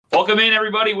Welcome in,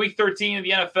 everybody. Week 13 of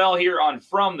the NFL here on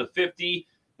From the 50.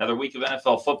 Another week of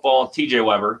NFL football. TJ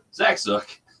Weber, Zach Zook,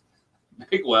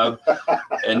 Big Web,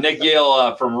 and Nick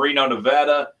Yale from Reno,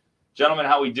 Nevada. Gentlemen,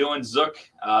 how we doing? Zook,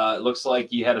 it looks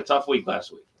like you had a tough week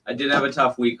last week. I did have a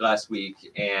tough week last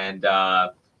week, and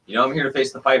I'm here to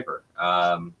face the Piper.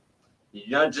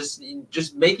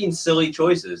 Just making silly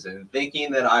choices and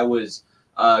thinking that I was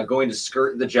going to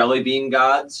skirt the jelly bean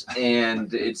gods,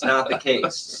 and it's not the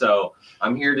case. So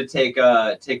I'm here to take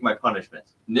my punishment.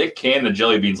 Nick canned the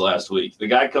jelly beans last week. The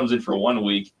guy comes in for 1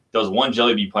 week, does one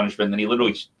jelly bean punishment, and then he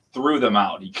literally threw them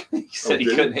out. He said he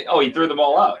couldn't. Oh, he threw them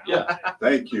all out. Yeah.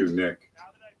 Thank you, Nick.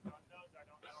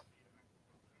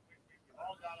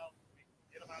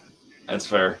 That's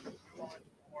fair.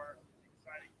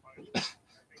 I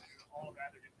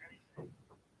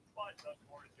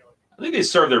think they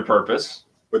serve their purpose.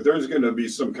 But there's going to be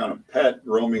some kind of pet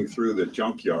roaming through the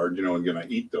junkyard, and going to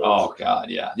eat those. Oh, God,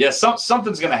 yeah. Yeah,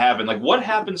 something's going to happen. Like, what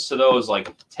happens to those,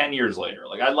 10 years later?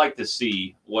 Like, I'd like to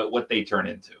see what they turn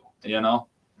into, I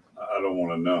don't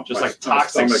want to know. Just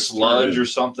toxic sludge or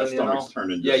something,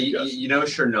 Chernobyl. Yeah, you know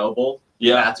Chernobyl?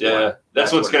 Yeah,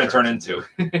 that's what's going to turn into.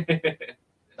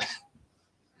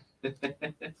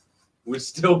 Would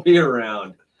still be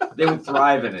around. They would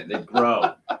thrive in it. They'd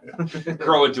grow.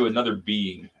 Grow into another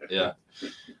being. Yeah.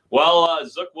 Well,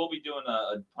 Zook will be doing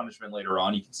a punishment later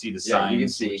on. You can see the signs. You can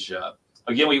see. Which,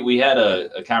 again, we had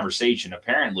a conversation.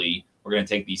 Apparently, we're going to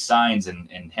take these signs and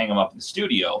hang them up in the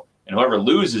studio. And whoever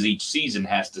loses each season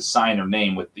has to sign their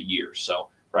name with the year. So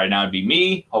right now it'd be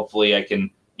me. Hopefully I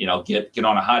can, get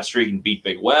on a hot streak and beat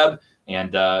Big Web.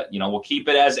 And, we'll keep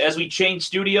it as we change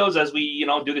studios, as we,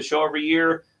 do the show every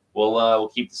year. We'll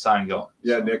keep the sign going.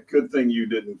 Yeah, Nick, good thing you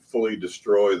didn't fully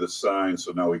destroy the sign,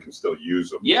 so now we can still use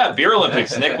them. Yeah, Beer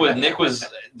Olympics. Nick was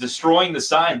destroying the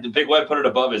sign. Big Web put it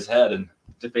above his head and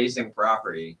defacing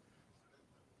property.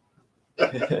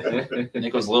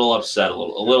 Nick was a little upset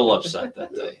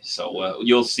that day. So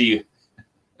you'll see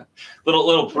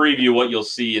little preview what you'll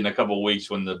see in a couple of weeks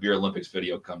when the Beer Olympics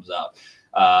video comes out.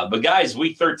 But guys,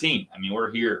 week 13. I mean,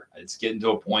 we're here. It's getting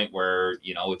to a point where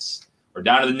we're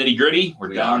down to the nitty gritty. We're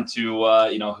down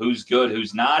to who's good,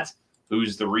 who's not,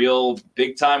 who's the real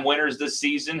big time winners this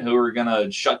season, who are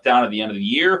gonna shut down at the end of the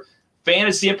year.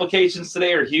 Fantasy implications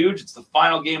today are huge. It's the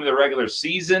final game of the regular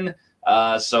season.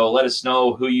 So let us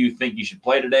know who you think you should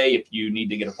play today if you need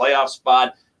to get a playoff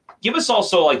spot. Give us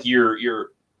also you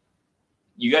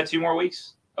got 2 more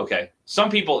weeks? Okay. Some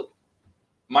people,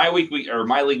 my league, we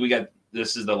got,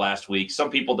 this is the last week. Some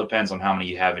people, depends on how many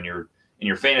you have in your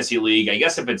fantasy league. I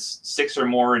guess if it's 6 or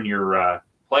more in your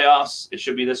playoffs, it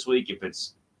should be this week. If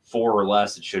it's 4 or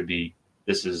less, it should be,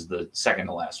 this is the second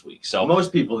to last week. So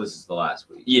most people, this is the last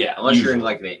week. Yeah. Unless you're in an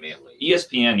 8-man league.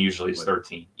 ESPN usually is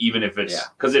 13, even if it's,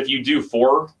 because if you do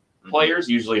 4 players,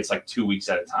 usually it's 2 weeks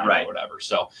at a time or whatever.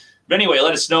 So, but anyway,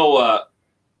 let us know.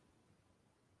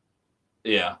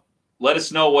 Let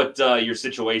us know what your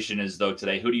situation is, though,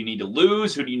 today. Who do you need to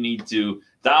lose? Who do you need to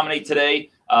dominate today?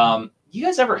 You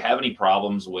guys ever have any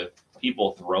problems with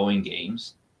people throwing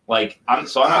games? I'm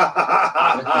talking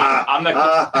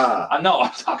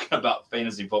about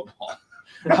fantasy football.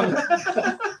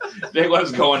 Big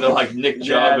Web's going to Nick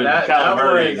Chubb and Kyler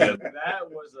Murray. That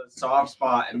was a soft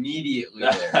spot immediately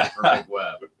there for Big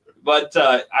Web. But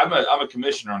I'm a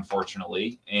commissioner,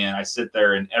 unfortunately, and I sit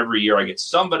there, and every year I get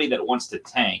somebody that wants to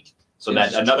tank so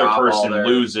that another person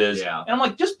loses. Yeah. And I'm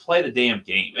like, just play the damn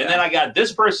game. And then I got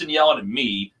this person yelling at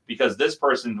me because this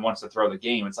person wants to throw the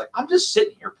game. It's I'm just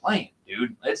sitting here playing,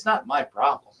 dude. It's not my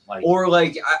problem. I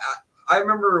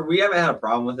remember we haven't had a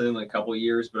problem with it in a couple of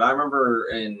years, but I remember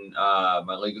in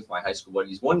my league with my high school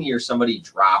buddies, one year somebody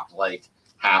dropped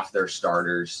half their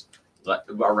starters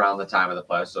around the time of the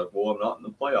playoffs. So, I'm not in the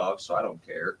playoffs, so I don't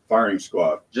care. Firing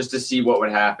squad. Just to see what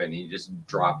would happen. He just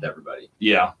dropped everybody.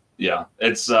 Yeah. Yeah.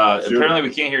 It's apparently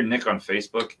we can't hear Nick on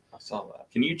Facebook. I saw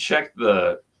that. Can you check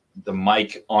the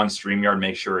mic on StreamYard,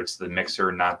 make sure it's the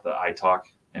mixer, not the iTalk,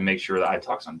 and make sure the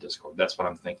iTalk's on Discord? That's what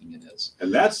I'm thinking it is.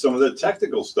 And that's some of the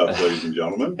technical stuff, ladies and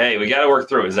gentlemen. Hey, we got to work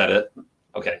through. Is that it?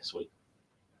 Okay, sweet.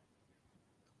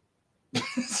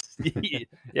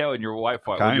 Yeah, when your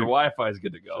Wi-Fi is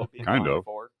good to go. Kind of.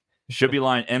 Should be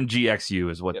line MGXU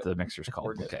is what the mixer's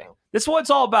called. Okay. This is what it's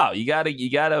all about. You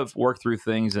gotta work through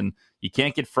things, and you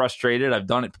can't get frustrated. I've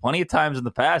done it plenty of times in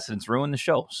the past, and it's ruined the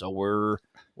show. So we're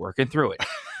working through it.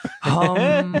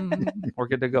 We're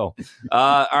good to go.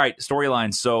 All right,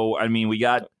 storyline. So we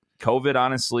got COVID.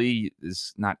 Honestly,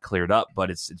 is not cleared up, but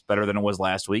it's better than it was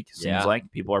last week. Seems like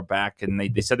people are back, and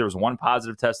they said there was 1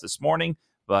 positive test this morning,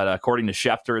 but according to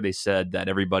Schefter, they said that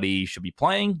everybody should be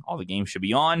playing. All the games should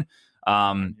be on.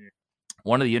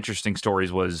 one of the interesting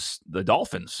stories was the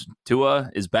Dolphins.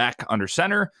 Tua is back under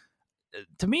center.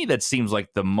 To me, that seems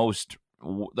like the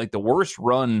worst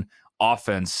run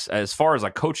offense as far as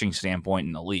a coaching standpoint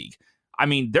in the league. I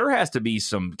mean, there has to be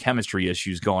some chemistry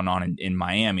issues going on in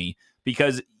Miami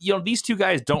because, these two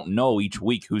guys don't know each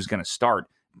week who's going to start.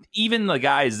 Even the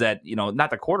guys that, not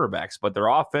the quarterbacks, but their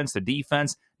offense, the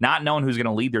defense, not knowing who's going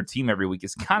to lead their team every week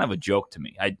is kind of a joke to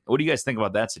me. What do you guys think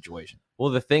about that situation? Well,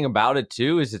 the thing about it,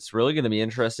 too, is it's really going to be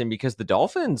interesting because the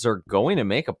Dolphins are going to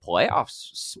make a playoff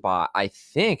spot, I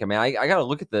think. I mean, I got to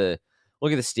look at the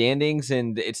standings,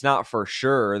 and it's not for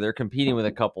sure. They're competing with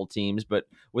a couple teams, but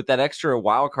with that extra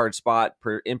wild card spot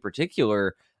in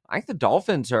particular, I think the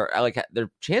Dolphins are their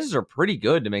chances are pretty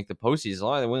good to make the postseason as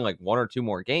long as they win like one or two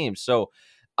more games. So,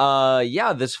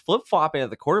 this flip-flopping at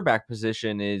the quarterback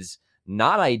position is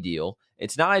not ideal.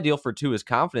 It's not ideal for Tua's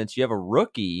confidence. You have a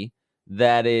rookie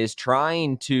that is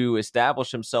trying to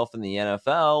establish himself in the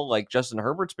NFL like Justin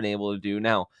Herbert's been able to do.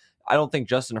 Now, I don't think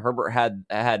Justin Herbert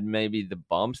had maybe the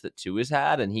bumps that Tua's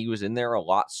had, and he was in there a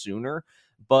lot sooner,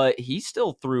 but he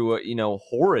still threw,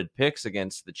 horrid picks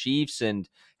against the Chiefs and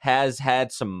has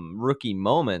had some rookie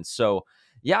moments. So,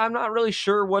 yeah, I'm not really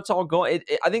sure what's all going.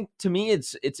 I think to me,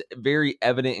 it's very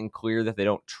evident and clear that they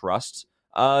don't trust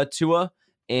Tua,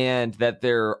 and that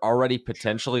they're already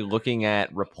potentially looking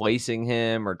at replacing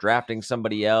him or drafting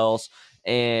somebody else,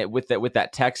 and with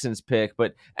that Texans pick.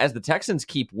 But as the Texans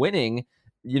keep winning,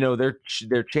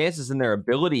 their chances and their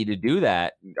ability to do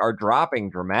that are dropping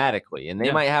dramatically, and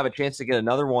they might have a chance to get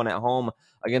another one at home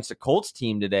against a Colts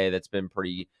team today that's been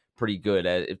pretty good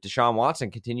if Deshaun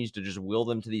Watson continues to just will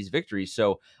them to these victories.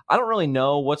 So I don't really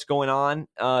know what's going on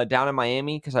down in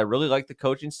Miami because I really like the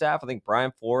coaching staff. I think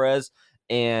Brian Flores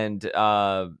and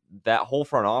that whole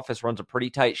front office runs a pretty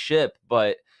tight ship,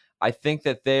 but I think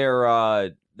that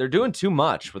they're doing too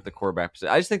much with the quarterback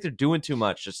position. I just think they're doing too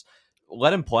much. Just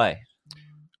let him play.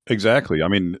 Exactly. I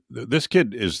mean, this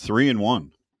kid is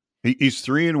 3-1. He's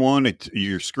 3-1.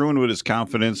 You're screwing with his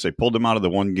confidence. They pulled him out of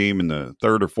the one game in the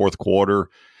third or fourth quarter,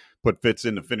 put Fitz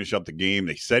in to finish up the game.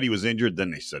 They said he was injured. Then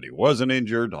they said he wasn't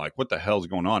injured. Like, what the hell's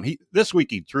going on? This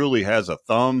week he truly has a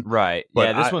thumb. Right.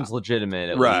 But this one's legitimate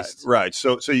at least. Right.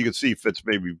 So you can see Fitz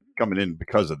maybe coming in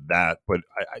because of that. But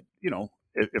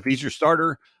if he's your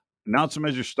starter, announce him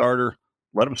as your starter,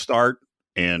 let him start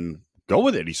and go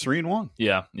with it. He's 3-1.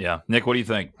 Yeah. Nick, what do you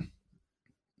think?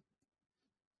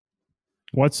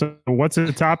 What's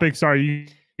the topic? Sorry, you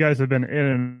guys have been in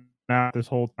and out this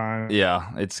whole time. Yeah,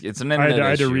 it's an internet I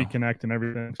had to issue. reconnect and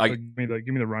everything. So give me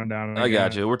the rundown. I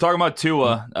got you. We're talking about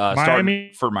Tua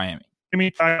starting for Miami.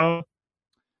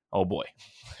 Oh boy.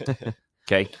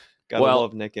 Okay. Gotta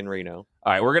love Nick and Reno. All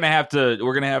right, we're gonna have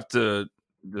to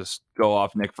just go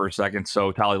off Nick for a second.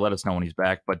 So Tally, let us know when he's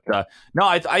back. But no,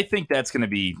 I think that's gonna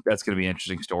be an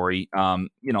interesting story.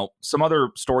 Some other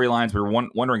storylines. We were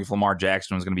wondering if Lamar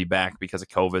Jackson was gonna be back because of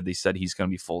COVID. They said he's gonna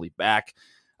be fully back.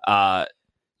 I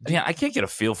can't get a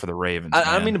feel for the Ravens.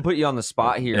 I don't mean to put you on the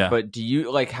spot here, but do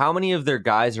you how many of their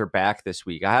guys are back this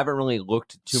week? I haven't really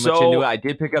looked too much into it. I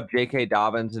did pick up J.K.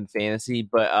 Dobbins in fantasy,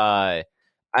 but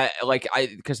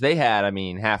because they had,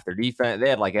 half their defense. They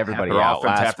had everybody out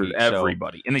last week.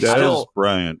 Everybody, and Dez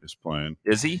Bryant is playing.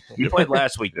 Is he? He played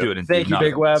last week, dude. And thank you,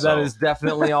 Big Web. So. That is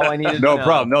definitely all I needed. No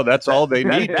problem. No, that's all they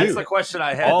need. That's the question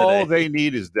I had. All they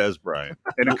need is Dez Bryant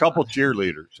and a couple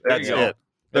cheerleaders. That's it.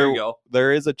 There you go.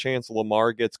 There is a chance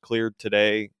Lamar gets cleared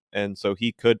today, and so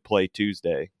he could play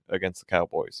Tuesday against the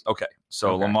Cowboys. Okay,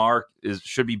 so Lamar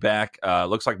should be back.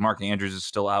 Looks like Mark Andrews is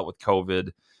still out with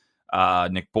COVID.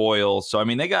 Nick Boyle. So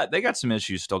they got some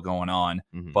issues still going on,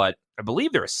 but I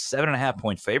believe they're a 7.5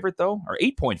 point favorite though, or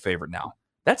 8 point favorite now.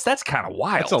 That's kind of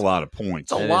wild. That's a lot of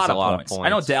points. It's a lot of points. I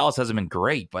know Dallas hasn't been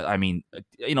great, but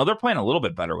they're playing a little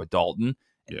bit better with Dalton.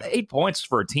 Yeah. 8 points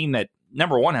for a team that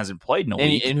number one hasn't played in a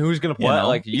week. And who's going to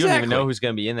play? You don't even know who's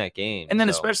going to be in that game. And then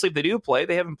especially if they do play,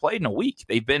 they haven't played in a week.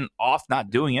 They've been off not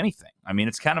doing anything.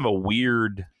 It's kind of a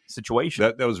weird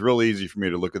situation. That was real easy for me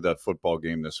to look at that football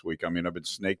game this week. I've been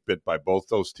snake bit by both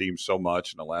those teams so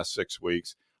much in the last 6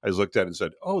 weeks. I just looked at it and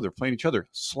said, "Oh, they're playing each other.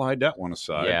 Slide that one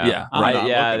aside."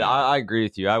 I agree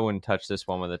with you. I wouldn't touch this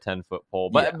one with a 10-foot pole.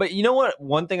 But you know what?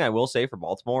 One thing I will say for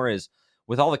Baltimore is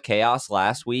with all the chaos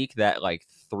last week, that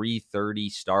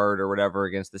 3:30 start or whatever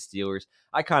against the Steelers,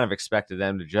 I kind of expected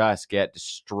them to just get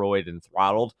destroyed and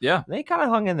throttled. Yeah, they kind of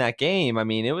hung in that game.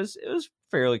 It was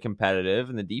fairly competitive,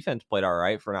 and the defense played all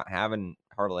right for not having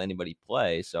hardly anybody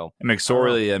play. So And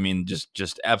McSorley, I mean,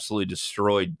 just absolutely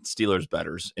destroyed Steelers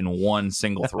bettors in one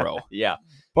single throw. yeah,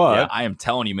 But Yeah, I am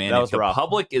telling you, man, That if was the rough.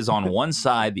 public is on one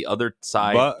side, the other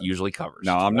side But- usually covers.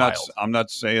 no, It's I'm wild. not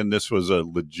saying this was a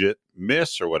legit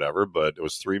miss or whatever, but it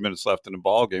was 3 minutes left in the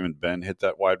ball game, and Ben hit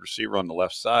that wide receiver on the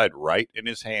left side right in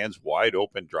his hands, wide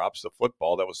open, drops the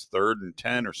football. That was 3rd and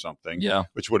 10 or something, Yeah.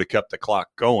 which would have kept the clock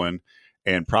going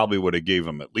and probably would have gave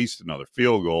him at least another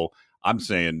field goal. I'm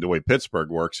saying the way Pittsburgh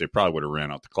works, they probably would have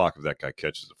ran out the clock if that guy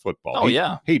catches the football. Oh,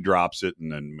 yeah. He drops it,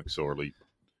 and then McSorley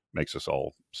makes us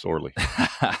all sorely.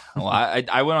 Well,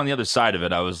 I went on the other side of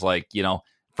it. I was like,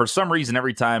 for some reason,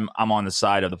 every time I'm on the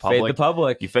side of the fade public, the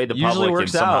public. you fade the Usually public works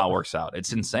and somehow out. it works out.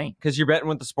 It's insane. Because you're betting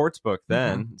with the sports book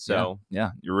then. So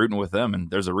yeah, you're rooting with them,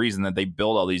 and there's a reason that they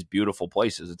build all these beautiful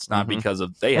places. It's not Mhm. because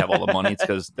of they have all the money; it's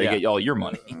because they Yeah. get all your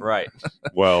money. right.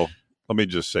 Well, let me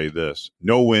just say this.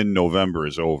 No win November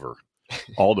is over.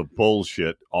 All the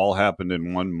bullshit all happened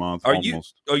in 1 month Are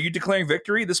almost. Are you declaring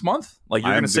victory this month? Like you're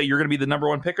I'm going to say you're going to be the number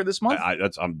one picker this month?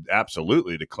 I'm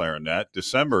absolutely declaring that.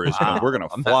 December is Wow. we're going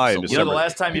to I'm fly in absolutely- December. the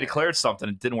last time you declared something,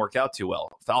 it didn't work out too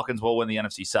well. Falcons will win the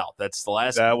NFC South. That's the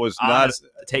last that was not honest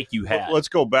take you had. Let's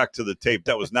go back to the tape.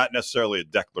 That was not necessarily a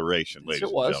declaration, Yes, ladies it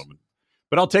and was. gentlemen.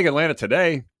 But I'll take Atlanta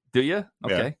today. Do you?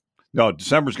 Okay. No,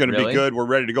 December's going to Really? be good. We're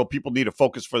ready to go. People need to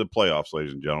focus for the playoffs,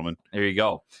 ladies and gentlemen. There you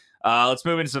go. Let's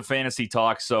move into some fantasy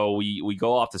talk. So we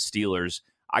go off the Steelers.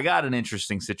 I got an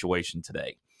interesting situation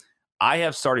today. I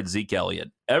have started Zeke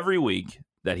Elliott every week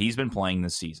that he's been playing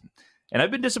this season. And I've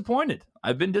been disappointed.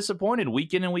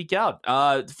 Week in and week out.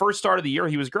 The first start of the year,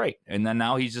 he was great. And then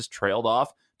now he's just trailed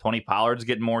off. Tony Pollard's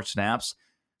getting more snaps.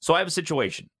 So I have a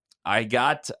situation. I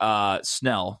got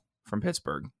Snell from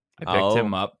Pittsburgh. I picked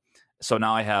him up. So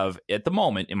now I have, at the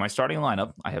moment, in my starting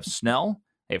lineup, I have Snell,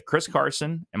 I have Chris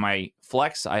Carson, and my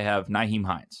flex, I have Nyheim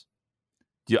Hines.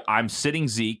 I'm sitting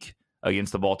Zeke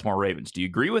against the Baltimore Ravens. Do you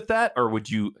agree with that, or would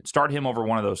you start him over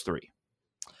one of those three?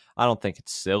 I don't think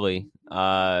it's silly.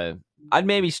 I'd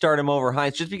maybe start him over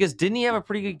Hines just because didn't he have a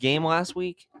pretty good game last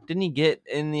week? Didn't he get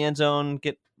in the end zone,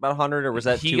 get about 100, or was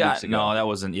that 2 weeks ago? No, that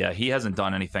wasn't. Yeah, he hasn't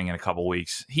done anything in a couple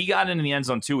weeks. He got into the end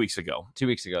zone 2 weeks ago. 2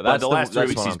 weeks ago. But the last 3 that's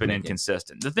weeks what he's I'm been thinking.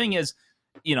 inconsistent. The thing is,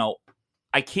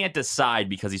 I can't decide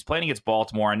because he's playing against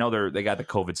Baltimore. I know they got the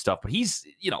COVID stuff, but he's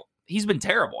been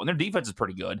terrible, and their defense is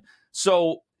pretty good.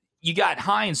 So you got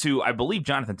Hines, who I believe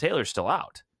Jonathan Taylor's still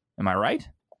out. Am I right?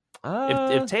 If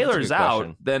That's a Taylor's good out,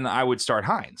 question. then I would start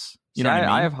Hines. You See, know what I mean?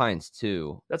 I have Hines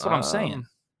too. That's what I'm saying.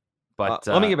 But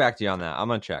let me get back to you on that. I'm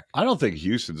gonna check. I don't think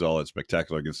Houston's all that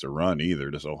spectacular against the run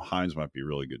either. So Hines might be a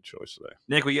really good choice today.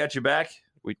 Nick, we got you back.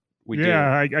 We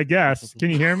I guess.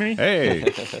 Can you hear me? Hey,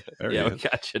 do. there Yeah, he we is.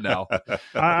 got you now.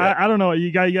 I don't know.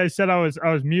 You guys said I was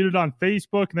muted on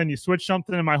Facebook, and then you switched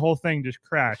something, and my whole thing just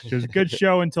crashed. It was a good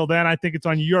show until then. I think it's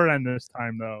on your end this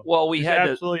time, though. Well, we Just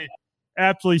had to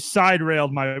absolutely side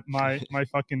railed my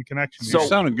fucking connection. So- You're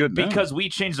sounding good now. because we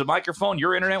changed the microphone.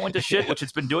 Your internet went to shit, which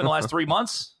it's been doing the last 3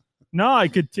 months. no, I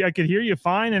could hear you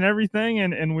fine and everything,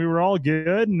 and we were all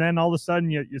good. And then all of a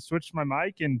sudden, you switched my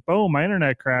mic, and boom, my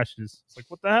internet crashes. It's like,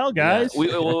 what the hell, guys? Yeah. We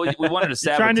wanted to You're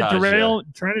sabotage.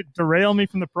 trying to derail me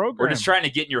from the program. We're just trying to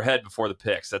get in your head before the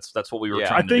picks. That's what we were Yeah.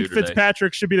 trying I to think do today.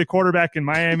 Fitzpatrick should be the quarterback in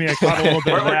Miami. I caught a little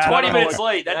bit of We're that. 20 I don't know minutes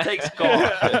late. That takes a call.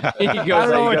 He I don't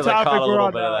know he what goes, I topic caught a we're little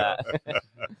on bit of now.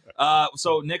 that.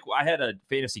 So, Nick, I had a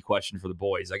fantasy question for the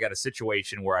boys. I got a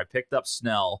situation where I picked up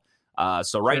Snell.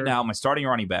 So right Sure. now, my starting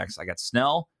running backs, I got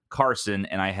Snell, Carson,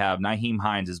 and I have Nyheim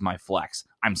Hines as my flex.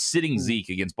 I'm sitting Zeke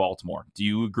against Baltimore. Do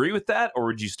you agree with that, or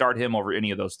would you start him over any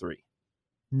of those three?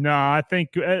 No, I think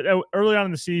early on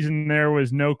in the season, there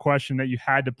was no question that you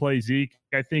had to play Zeke.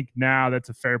 I think now that's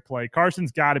a fair play.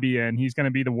 Carson's got to be in. He's going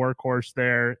to be the workhorse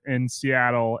there in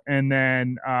Seattle. And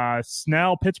then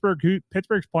Snell,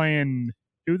 Pittsburgh's playing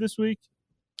who this week?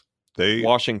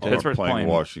 Washington. are Pittsburgh's playing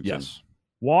Washington. Yes.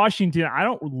 Washington. I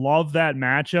don't love that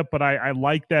matchup, but I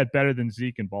like that better than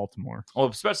Zeke in Baltimore. Well,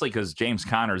 especially because James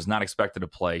Conner is not expected to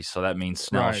play, so that means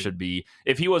Snell Right. should be.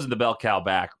 If he wasn't the bell cow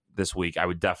back this week, I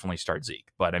would definitely start Zeke.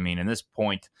 But I mean, in this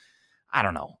point, I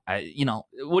don't know. What are you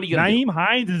going to do? Nyheim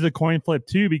Hines is a coin flip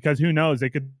too, because who knows? They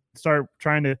could start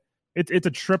trying to. It's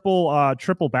a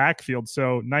triple backfield.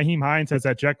 So Nyheim Hines has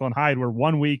that Jekyll and Hyde, where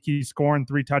 1 week he's scoring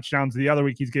 3 touchdowns, the other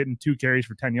week he's getting 2 carries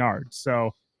for 10 yards.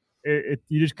 So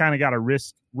you just kind of got to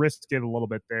risk it a little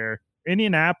bit there.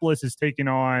 Indianapolis is taking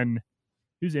on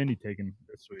who's Indy taking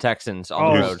this week? Texans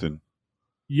on the road. Houston.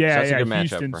 Yeah, So that's a good matchup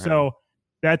Houston. for him. So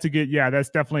that's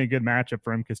definitely a good matchup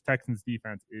for him because Texans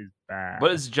defense is bad.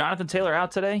 But is Jonathan Taylor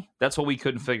out today? That's what we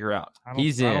couldn't figure out. I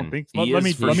He's I in. don't think so. He Let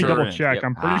me is for sure double in. check. Yep.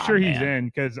 I'm pretty sure he's man. in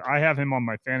because I have him on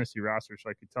my fantasy roster, so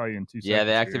I could tell you in 2 seconds. Yeah,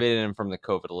 they here. activated him from the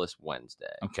COVID list Wednesday.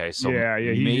 Okay, so Yeah,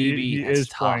 he maybe that's is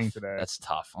tough. playing today. That's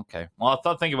tough. Okay, well, I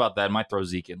thought think about that. Might throw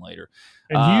Zeke in later.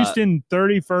 And Houston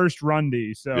 31st run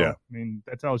D. So Yeah. I mean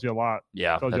that tells you a lot.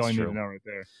 Yeah, Tells you all that's you need true. to know right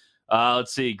there.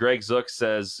 Let's see. Greg Zook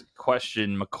says,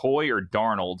 question, McCoy or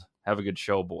Darnold? Have a good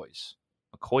show, boys.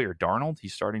 McCoy or Darnold?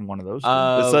 He's starting one of those two?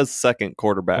 It says second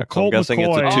quarterback. So I'm Colt guessing it's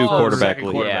McCoy. a two Oh, quarterback second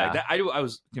league. quarterback. Yeah. I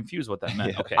was confused what that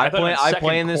meant. Yeah. Okay, I thought it meant play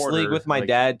second in this league quarter, with my like-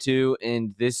 dad too,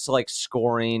 and this like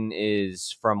scoring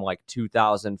is from like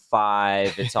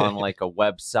 2005. It's on like a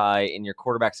website, and your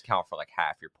quarterbacks count for like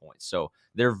half your points, so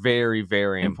they're very,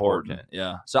 very important.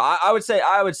 Yeah. So I would say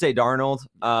Darnold.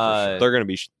 They're going to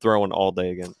be throwing all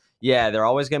day again. Yeah, they're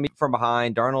always going to be from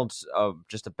behind. Darnold's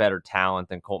just a better talent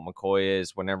than Colt McCoy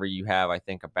is. Whenever you have, I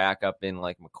think, a backup in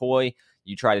like McCoy,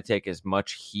 you try to take as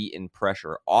much heat and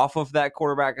pressure off of that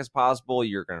quarterback as possible.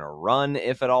 You're going to run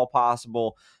if at all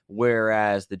possible.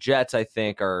 Whereas the Jets, I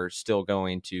think, are still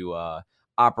going to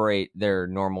operate their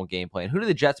normal game plan. Who do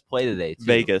the Jets play today? Too?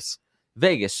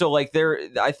 Vegas. So like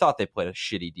I thought they played a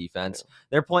shitty defense.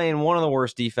 They're playing one of the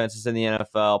worst defenses in the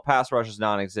NFL. Pass rush is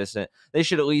non-existent. They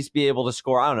should at least be able to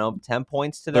score, I don't know, 10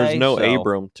 points today. There's no so,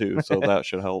 Abram too, so that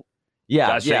should help.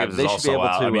 Josh Yeah, Jacobs they is should be also able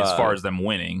out. to. I mean, as far as them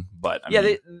winning, but I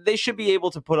mean, they should be able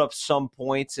to put up some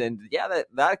points. And yeah,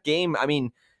 that game. I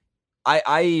mean,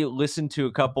 I listened to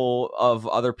a couple of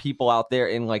other people out there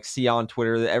and like see on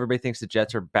Twitter that everybody thinks the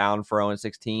Jets are bound for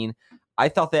 0-16. I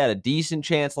thought they had a decent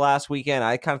chance last weekend.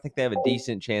 I kind of think they have a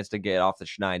decent chance to get off the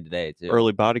schneid today too.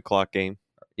 Early body clock game.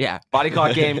 Yeah, body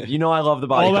clock game. You know I love the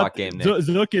body clock game. Nick.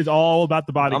 Zook is all about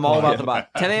the body I'm clock. all about the body.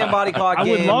 10 a.m. body clock I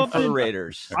would game love for the to-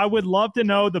 Raiders. I would love to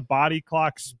know the body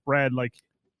clock spread, like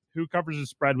who covers the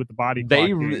spread with the body clock.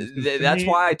 games. 'Cause to That's me,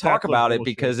 why I that's talk like about it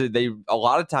bullshit. because a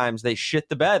lot of times they shit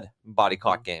the bed body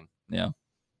clock game. yeah.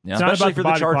 It's not especially about for the the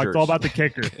body clock. It's Chargers. all about the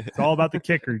kicker. It's all about the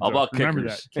kicker. All about Zook. Remember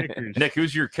kickers. that. Kickers. Nick,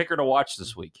 who's your kicker to watch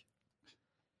this week?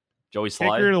 Joey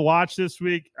Sly? Kicker to watch this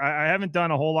week. I haven't done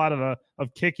a whole lot of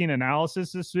kicking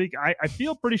analysis this week. I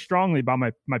feel pretty strongly about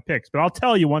my picks, but I'll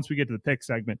tell you once we get to the pick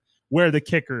segment where the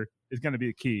kicker is going to be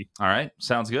the key. All right,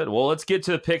 sounds good. Well, let's get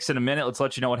to the picks in a minute. Let's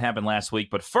let you know what happened last week.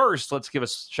 But first, let's give a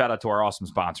shout out to our awesome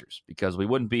sponsors because we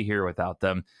wouldn't be here without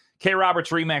them. K. Roberts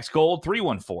Remax Gold,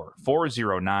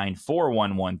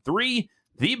 314-409-4113,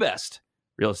 the best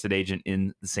real estate agent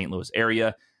in the St. Louis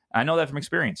area. I know that from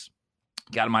experience.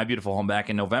 Got my beautiful home back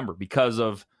in November because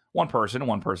of one person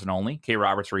only. K.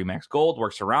 Roberts Remax Gold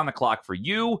works around the clock for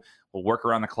you. Will work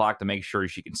around the clock to make sure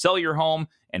she can sell your home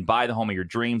and buy the home of your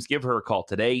dreams. Give her a call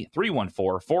today,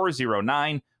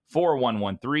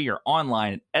 314-409-4113 or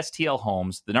online at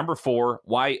STLHomes,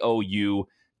 4YOU.com.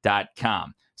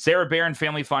 Sarah Barron,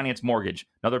 Family Finance Mortgage,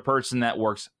 another person that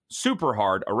works super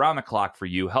hard around the clock for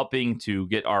you, helping to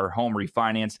get our home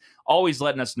refinanced, always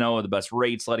letting us know the best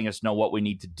rates, letting us know what we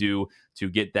need to do to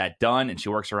get that done. And she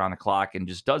works around the clock and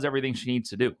just does everything she needs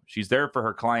to do. She's there for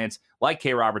her clients like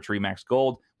K. Roberts Remax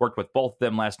Gold. Worked with both of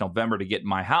them last November to get in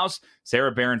my house.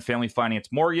 Sarah Barron, Family Finance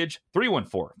Mortgage,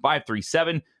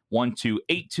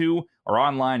 314-537-1282 or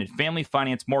online at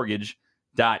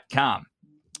familyfinancemortgage.com.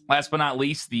 Last but not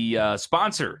least, the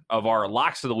sponsor of our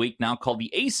Locks of the Week, now called the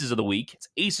Aces of the Week. It's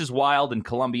Aces Wild in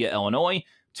Columbia, Illinois,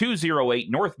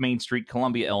 208 North Main Street,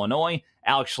 Columbia, Illinois.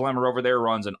 Alex Schlemmer over there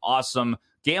runs an awesome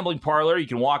gambling parlor. You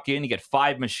can walk in, you get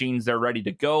 5 machines there ready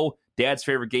to go. Dad's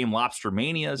favorite game, Lobster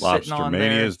Mania, is sitting on there. Lobster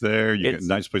Mania is there. You get It's- a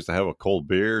nice place to have a cold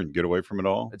beer and get away from it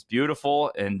all. It's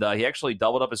beautiful, and he actually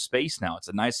doubled up his space now. It's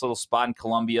a nice little spot in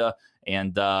Columbia,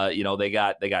 and they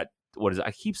got what is it?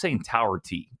 I keep saying Tower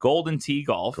Tea, Golden Tea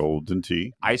Golf, Golden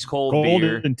tea. ice cold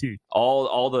beer, Golden tea.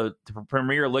 all the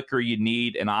premier liquor you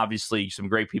need, and obviously some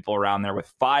great people around there with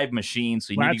 5 machines.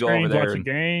 So you need to go over there Watch a and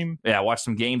game. watch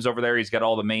some games over there. He's got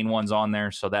all the main ones on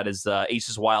there. So that is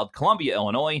Aces Wild, Columbia,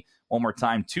 Illinois. One more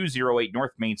time, 208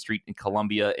 North Main Street in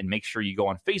Columbia, and make sure you go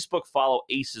on Facebook, follow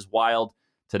Aces Wild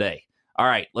today. All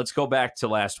right, let's go back to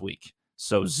last week.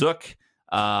 So Zook,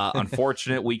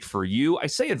 unfortunate week for you. I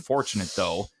say unfortunate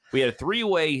though. We had a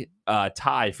 3-way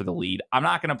tie for the lead. I'm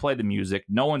not going to play the music.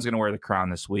 No one's going to wear the crown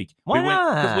this week. Why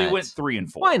not? Because we went 3 and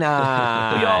 4. Why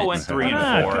not? We all went 3 Why and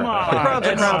not? 4. Come on. A crown's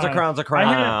a crown's a crown's a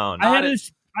crown. I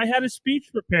had a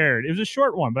speech prepared. It was a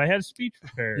short one, but I had a speech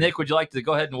prepared. Nick, would you like to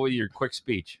go ahead and with your quick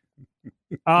speech?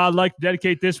 I'd like to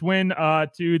dedicate this win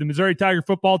to the Missouri Tiger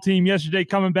football team yesterday,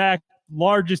 coming back.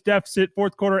 Largest deficit,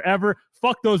 fourth quarter ever.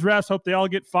 fuck those refs. Hope they all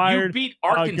get You fired. beat Go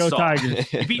Arkansas.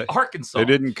 Tigers. You beat Arkansas. They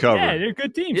didn't cover. Yeah, they're a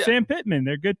good team. Yeah. Sam Pittman,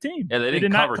 they're a good team. Yeah, they did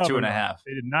didn't not cover 2.5.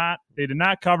 They did not. They did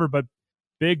not cover. But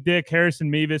Big Dick Harrison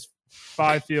Mevis,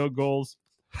 5 field goals.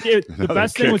 The Another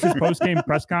best thing was his kicker. post-game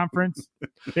press conference.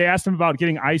 They asked him about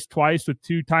getting iced twice with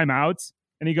 2 timeouts,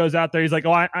 and he goes out there. He's like,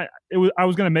 "Oh, I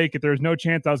was going to make it. There was no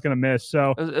chance I was going to miss.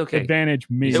 So Okay. advantage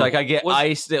me." He's like, I get Was-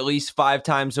 iced at least 5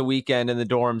 times a weekend in the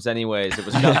dorms, anyways. It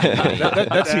was nothing. to me."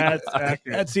 That's That's accurate.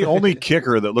 That's the only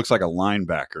kicker that looks like a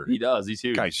linebacker. He does. He's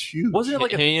huge. Guy's huge. Wasn't it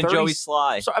like a He and 30 Joey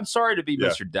Sly. So I'm sorry to be Yeah.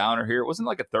 Mr. Downer here. It wasn't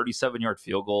like a 37-yard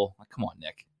field goal. Like, come on,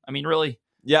 Nick. I mean, really?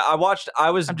 Yeah, I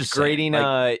was I'm just grading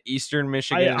saying, Eastern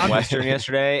Michigan and I'm- Western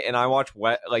yesterday, and I watched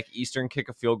Eastern kick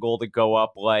a field goal to go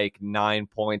up like 9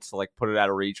 points to like put it out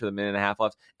of reach with a minute and a half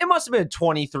left. It must have been a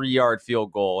 23-yard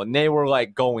field goal, and they were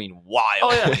like going wild.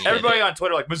 Oh yeah. when he hit Everybody it. on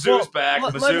Twitter like Mizzou's Well, back.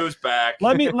 let- Mizzou's back.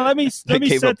 Let me They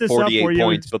gave set up this up 48 for you.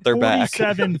 points, but they're back.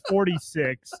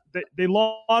 47-46. They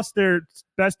lost their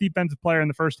best defensive player in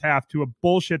the first half to a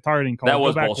bullshit targeting call. That Go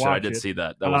was back, bullshit. I watch did it. see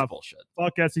that. That was Uh, bullshit.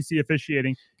 Fuck SEC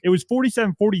officiating. It was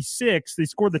 47-46. They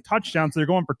scored the touchdown, so they're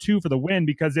going for 2 for the win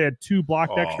because they had 2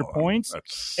 blocked extra points.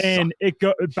 And it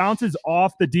bounces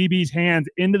off the DB's hands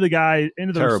into the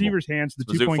Terrible. receiver's hands. The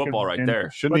Mizzou 2-point football right conversion.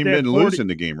 there. Shouldn't But even they had been 40 losing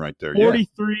the game right there. Yeah.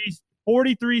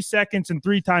 43 seconds and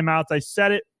 3 timeouts. I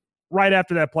said it right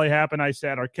after that play happened. I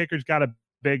said our kicker's got a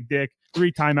big dick.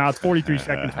 3 timeouts, 43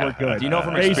 seconds. We're good. Do you know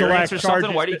from Basil experience or Act something? charges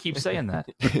Why do you the- keep saying that?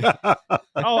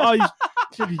 Oh,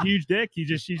 he's a huge dick. He's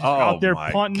just Oh, out there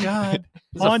my punting. God.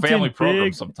 It's a Punting family program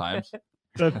big. sometimes.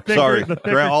 The thicker, Sorry, the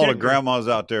thicker all the kicker. grandmas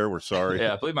out there. We're sorry.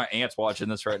 Yeah, I believe my aunt's watching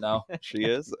this right now. She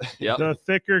is. Yep. The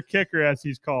thicker kicker, as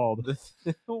he's called.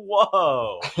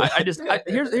 Whoa.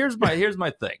 Here's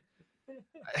my thing.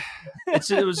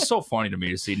 It was so funny to me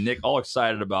to see Nick all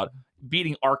excited about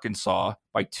beating Arkansas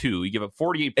by 2. You give up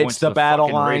 48 points. It's the to battle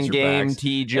fucking line game,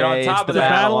 Razorbacks. TJ. And on It's top the of that,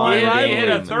 battle line he rivalry. hit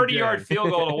a TJ. 30-yard field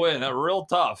goal to win. That real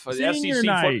tough. Senior SEC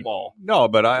night. football. No,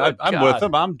 but Good I'm God. with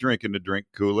him. I'm drinking the drink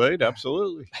Kool-Aid.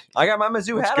 Absolutely. I got my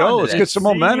Mizzou Let's hat go. on Let's today. get some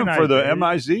Senior momentum for the night,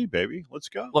 MIZ, baby. Let's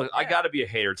go. Look, I got to be a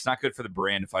hater. It's not good for the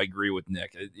brand if I agree with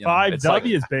Nick. You know, 5 it's like-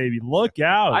 W's, baby. Look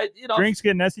out. Drink's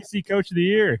getting SEC Coach of the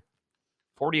Year.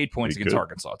 48 points Pretty against good.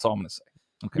 Arkansas. That's all I'm going to say.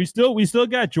 Okay. We still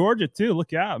got Georgia too.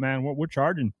 Look out, man. We're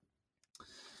charging.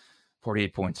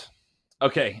 48 points.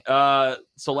 Okay.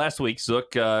 So last week,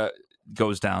 Zook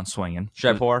goes down swinging.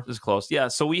 Should I pour? This is close. Yeah.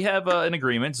 So we have an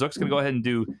agreement. Zook's going to go ahead and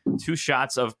do 2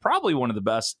 shots of probably one of the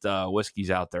best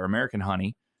whiskeys out there, American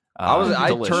Honey. I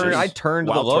Delicious. turned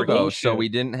the Wild logo turkey. so we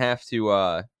didn't have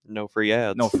to No free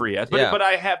ads. No free ads. But, Yeah. but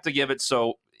I have to give it.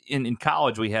 So in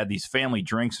college, we had these family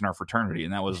drinks in our fraternity,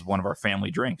 and that was one of our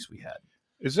family drinks we had.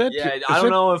 Is that? Yeah, is I don't it-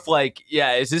 know if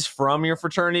is this from your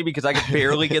fraternity? Because I could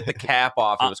barely get the cap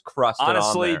off. It was crusted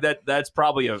Honestly, on there. that's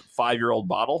probably a 5-year-old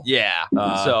bottle. Yeah.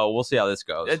 So we'll see how this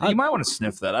goes. You might want to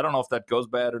sniff that. I don't know if that goes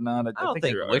bad or not. I don't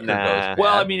think you're all liquor right. Nah. goes bad.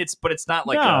 Well, I mean, it's not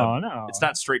like no. it's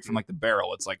not straight from like the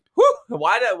barrel. It's like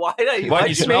why'd you Why'd you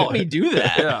make smell me it? do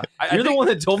that? yeah. You're the one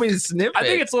that told me to sniff I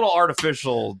think it. it's a little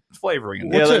artificial flavoring in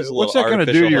Yeah, there. there's a What's little that going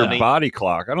to do to artificial your honey. body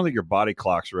clock? I don't think your body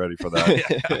clock's ready for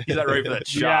that. He's not ready for that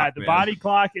shot. Yeah, the man. body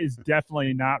clock is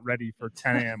definitely not ready for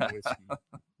 10 a.m. whiskey.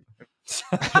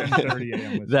 10:30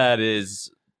 a.m. whiskey. That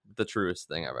is the truest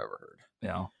thing I've ever heard. You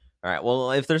know, All right.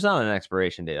 Well, if there's not an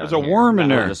expiration date, There's on a here, worm in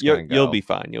we're there. just You'll, gonna go. you'll be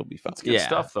fine. You'll be fine. good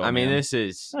stuff, though, I mean, man. this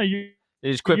is No,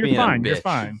 they just quit you're being fine. a You're bitch.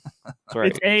 fine. That's right.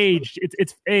 It's aged.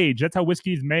 It's aged. That's how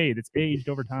whiskey's made. It's aged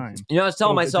over time. You know, I was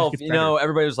telling So it just myself, gets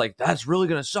everybody was like, "That's really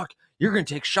gonna suck. You're gonna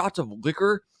take shots of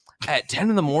liquor at 10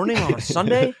 in the morning on a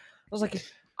Sunday." I was like,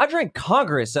 I drank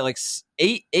Congress at like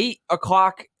 8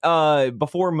 o'clock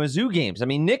before Mizzou games. I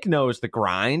mean, Nick knows the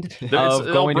grind of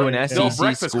going to an the SEC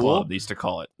breakfast school. club, they used to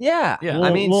call it. Yeah, Yeah.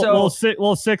 I mean, little so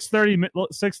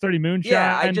 6:30 moonshine.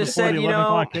 yeah, I just before said, the you 11 know,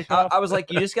 o'clock kickoff. I was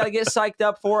like, you just got to get psyched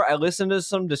up for it. I listened to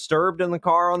some Disturbed in the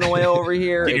car on the way over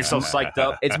here. Get It's, yourself psyched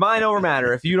up. it's mind over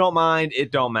matter. If you don't mind,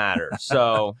 it don't matter.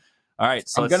 So All right,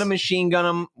 so I'm gonna machine gun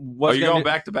them. Are you going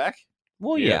back to back?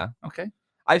 Well, yeah. Okay.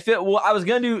 I was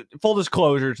gonna do full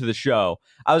disclosure to the show.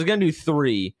 I was gonna do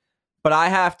 3, but I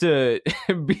have to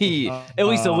be at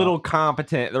least a little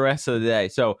competent the rest of the day.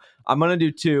 So I'm gonna do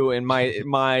 2, and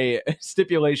my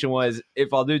stipulation was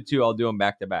if I'll do 2, I'll do them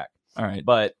back to back. All right.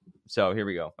 But so here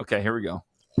we go. Okay, here we go.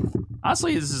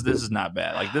 Honestly, this is not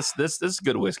bad. Like this is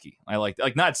good whiskey. I like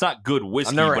not it's not good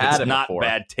whiskey, never but had it's it not before.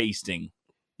 bad tasting.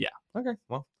 Okay,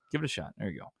 well, Give it a shot. There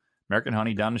you go. American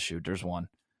Honey down the chute. There's one.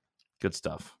 Good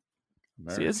stuff.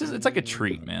 See, it's like a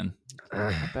treat, man.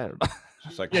 Not bad.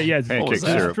 It's like Yeah, pancake What was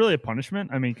that? syrup. It's really a punishment.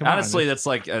 I mean, come Honestly, on. that's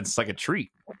like it's like a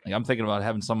treat. Like I'm thinking about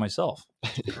having some myself.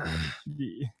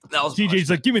 That was TJ's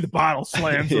like, give me the bottle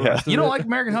slam. for the Yeah. rest of You don't it. like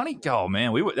American honey? Oh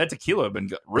man, that tequila would have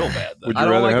been real bad. Then. Would you I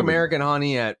don't rather like have American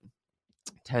honey at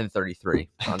 10:33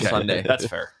 on Okay, Sunday. That's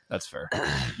fair. That's fair.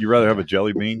 You rather have a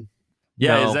jelly bean?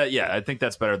 Yeah, No. is that? Yeah, I think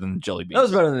that's better than the jelly beans. That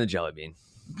was better than the jelly bean.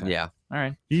 Okay. Yeah. All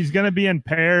right. He's gonna be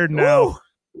impaired now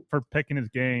for picking his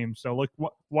game. So look,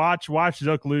 watch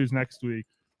Zook lose next week.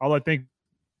 Although I think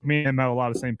me and him have a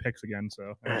lot of same picks again.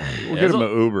 So We'll Yeah, get him an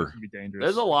Uber. it'd be dangerous.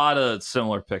 There's a lot of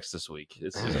similar picks this week.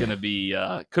 This is going to be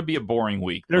could be a boring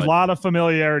week. There's but a lot of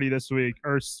familiarity this week,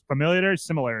 or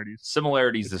similarities.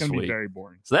 similarities It's this gonna be week. very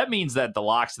boring. So that means that the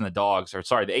locks and the dogs,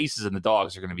 the aces and the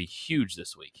dogs are going to be huge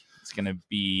this week. It's going to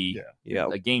be Yeah.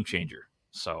 a game changer.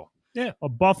 So Well,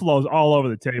 Buffalo's all over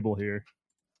the table here.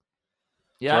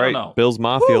 yeah, All I right, don't know. Bills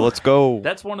Mafia, let's go.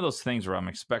 That's one of those things where I'm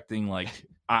expecting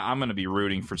I'm going to be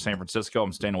rooting for San Francisco.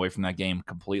 I'm staying away from that game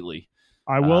completely.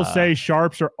 I will Uh, say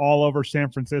sharps are all over San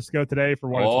Francisco today for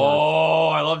what it's worth. Oh,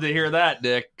 I love to hear that,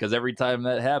 Nick, because every time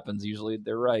that happens, usually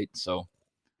they're right. So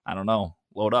I don't know.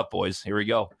 Load up, boys. Here we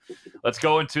go. Let's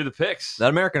go into the picks. That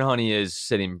American honey is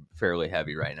sitting fairly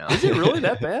heavy right now. Is it really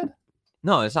that bad?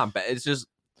 No, it's not bad. It's just,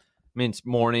 I mean, it's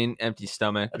morning, empty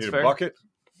stomach. That's Need fair. a bucket?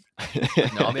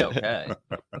 No, I'll be okay.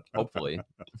 Hopefully.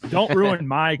 Don't ruin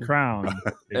my crown.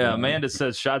 Yeah, Amanda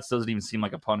says shots doesn't even seem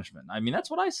like a punishment. I mean, that's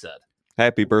what I said.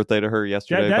 Happy birthday to her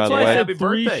yesterday, that's by the why I way. said Happy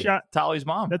three birthday, shot- Tolly's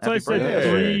mom. That's why I Happy said birthday.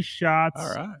 birthday. 3 shots. All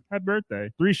right. Happy birthday.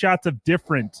 3 shots of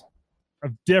different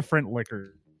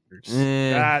liquors.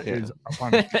 That Yeah. is a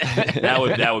punishment.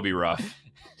 that would be rough.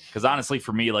 Because honestly,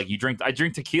 for me, like I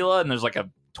drink tequila, and there's like a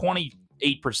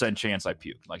 28% chance I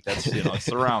puke. Like that's it's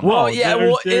around. Well, Oh, yeah,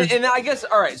 there's- and I guess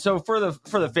all right. So for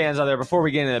the fans out there, before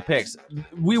we get into the picks,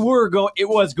 it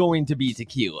was going to be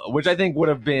tequila, which I think would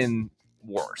have been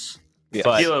worse. Yeah.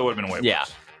 But tequila would have been way yeah,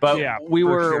 worse. but Yeah, we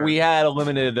for sure. we had a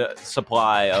limited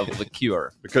supply of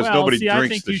liqueur. Because well, nobody see, drinks I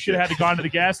think the you should shit. have had to gone to the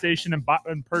gas station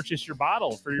and purchase your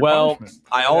bottle for your Well, punishment.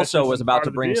 I That's also just was about part to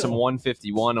of the bring deal. some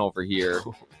 151 over here,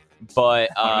 but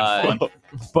Would've been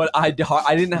but I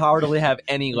didn't hardly have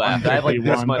any left. I had like this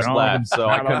 151 much Brown left, so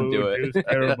I couldn't do Malibu, it. Juice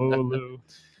Caribou.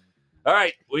 All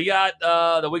right, we got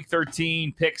the Week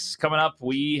 13 picks coming up.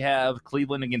 We have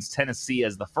Cleveland against Tennessee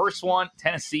as the first one.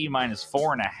 Tennessee minus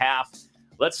 4.5.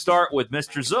 Let's start with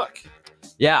Mr. Zook.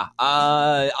 Yeah,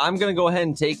 I'm going to go ahead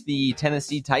and take the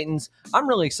Tennessee Titans. I'm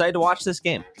really excited to watch this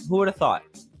game. Who would have thought?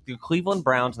 The Cleveland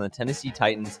Browns and the Tennessee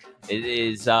Titans. It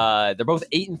is they're both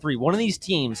 8-3. One of these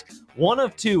teams, one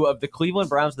of two of the Cleveland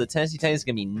Browns and the Tennessee Titans is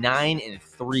going to be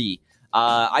 9-3.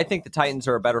 I think the Titans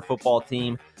are a better football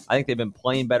team. I think they've been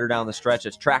playing better down the stretch.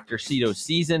 It's Tractor Cedo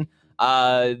season.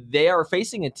 They are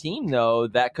facing a team, though,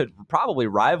 that could probably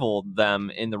rival them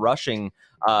in the rushing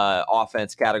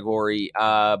offense category.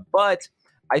 But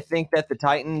I think that the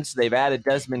Titans, they've added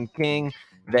Desmond King.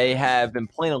 They have been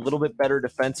playing a little bit better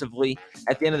defensively.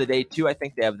 At the end of the day, too, I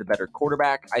think they have the better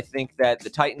quarterback. I think that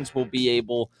the Titans will be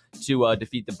able to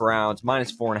defeat the Browns.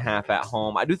 minus 4.5 at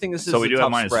home. I do think this is So we a do tough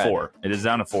have minus spread. 4. It is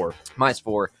down to 4. minus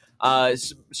 4.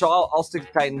 So I'll stick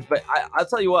to Titans, but I'll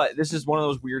tell you what, this is one of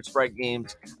those weird spread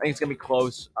games. I think it's gonna be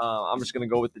close. I'm just gonna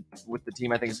go with the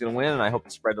team I think is gonna win, and I hope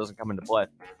the spread doesn't come into play.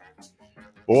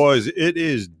 Boys, it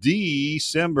is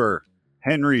December.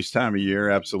 Henry's time of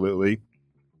year, absolutely.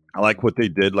 I like what they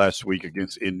did last week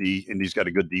against Indy. Indy's got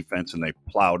a good defense, and they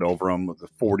plowed over them with a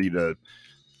 40-30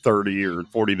 or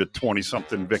 40-20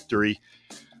 something victory.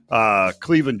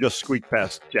 Cleveland just squeaked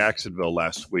past Jacksonville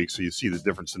last week, so you see the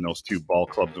difference in those two ball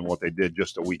clubs and what they did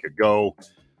just a week ago.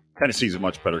 Tennessee's a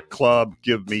much better club.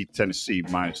 Give me Tennessee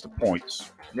minus the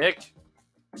points. Nick?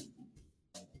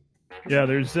 Yeah,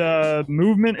 there's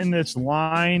movement in this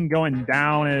line going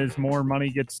down as more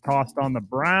money gets tossed on the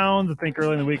Browns. I think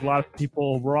early in the week, a lot of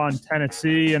people were on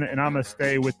Tennessee, and I'm going to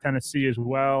stay with Tennessee as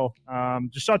well.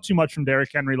 Just saw too much from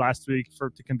Derrick Henry last week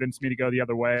to convince me to go the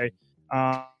other way.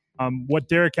 What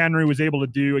Derrick Henry was able to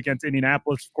do against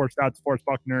Indianapolis, of course, that's DeForest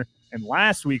Buckner in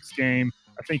last week's game.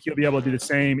 I think he'll be able to do the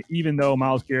same, even though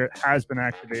Myles Garrett has been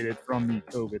activated from the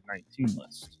COVID-19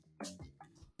 list.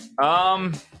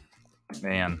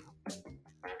 Man.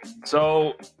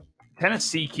 So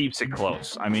Tennessee keeps it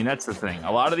close. I mean, that's the thing.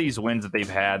 A lot of these wins that they've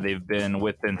had, they've been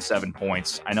within 7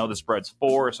 points. I know the spread's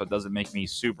 4, so it doesn't make me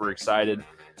super excited.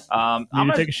 I'm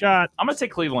Need to take a shot. going to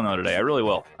take Cleveland, though, today. I really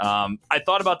will. I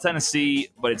thought about Tennessee,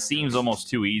 but it seems almost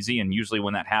too easy, and usually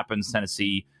when that happens,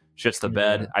 Tennessee shits the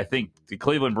bed. I think the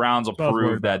Cleveland Browns will That's what I was prove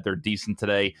worried that they're decent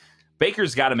today.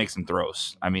 Baker's got to make some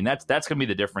throws. I mean, that's going to be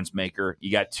the difference maker.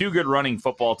 You got two good running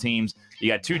football teams.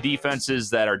 You got two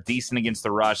defenses that are decent against the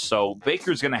rush. So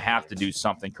Baker's going to have to do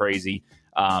something crazy.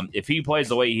 If he plays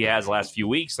the way he has the last few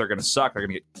weeks, they're going to suck. They're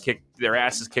going to get kicked, their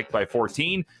asses kicked by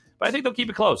 14. But I think they'll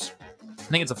keep it close. I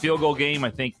think it's a field goal game.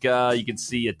 I think you can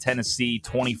see a Tennessee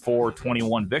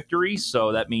 24-21 victory.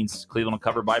 So that means Cleveland will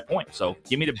cover by a point. So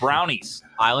give me the Brownies.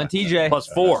 Island TJ.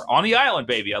 +4 on the island,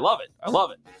 baby. I love it.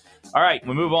 All right,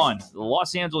 we move on. The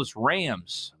Los Angeles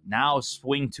Rams now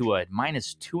swing to a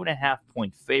 -2.5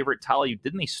 point favorite. Tyler,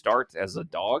 didn't they start as a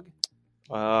dog?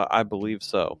 I believe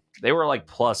so. They were like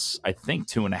plus, I think,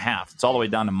 2.5. It's all the way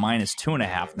down to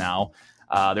 -2.5 now.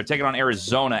 They're taking on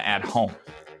Arizona at home.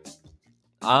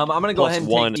 I'm going to go ahead and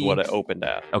take +1 is what it opened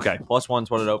at. Okay. +1's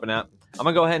what it opened at. I'm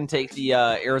going to go ahead and take the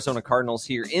Arizona Cardinals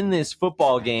here in this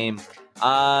football game.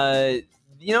 The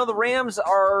Rams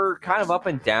are kind of up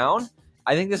and down.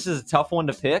 I think this is a tough one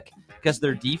to pick because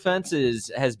their defense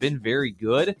has been very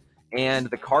good. And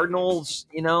the Cardinals,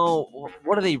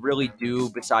 what do they really do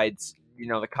besides,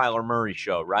 the Kyler Murray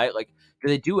show, right? Like, do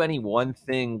they do any one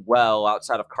thing well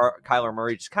outside of Kyler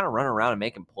Murray, just kind of running around and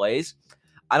making plays?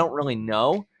 I don't really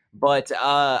know. But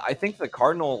I think the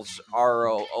Cardinals are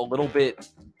a little bit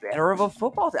better of a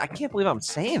football team. I can't believe I'm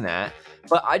saying that.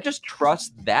 But I just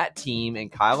trust that team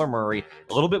and Kyler Murray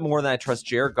a little bit more than I trust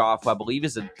Jared Goff, who I believe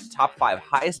is a top 5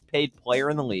 highest paid player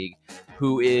in the league,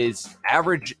 who is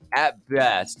average at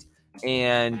best.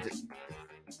 And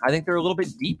I think they're a little bit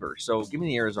deeper. So give me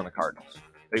the Arizona Cardinals.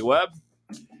 Big Web?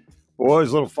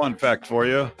 Boys, little fun fact for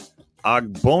you.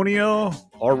 Agbonio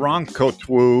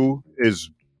Orankotwu is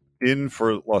in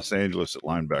for Los Angeles at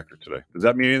linebacker today. Does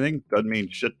that mean anything? Doesn't mean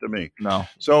shit to me. No.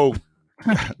 So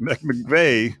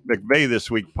McVay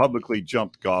this week publicly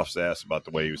jumped Goff's ass about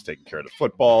the way he was taking care of the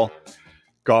football.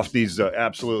 Goff needs to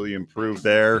absolutely improve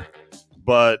there,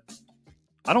 but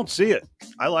I don't see it.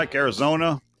 I like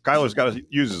Arizona. Kyler's got to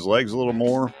use his legs a little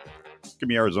more. Give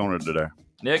me Arizona today.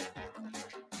 Nick?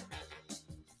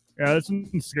 Yeah, this one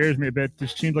scares me a bit.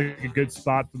 This seems like a good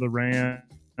spot for the Rams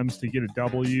to get a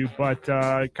W, but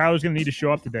Kyler's going to need to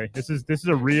show up today. This is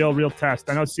a real test.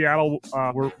 I know Seattle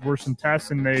were some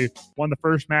tests, and they won the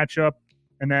first matchup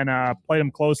and then played them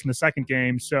close in the second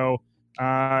game. So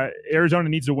Arizona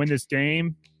needs to win this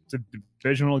game. It's a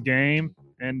divisional game,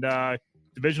 and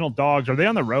divisional dogs. Are they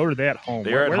on the road or are they at home?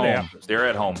 They're at home. They're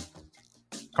at home.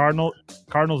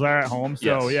 Cardinals are at home.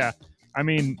 So Yes. yeah, I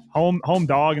mean home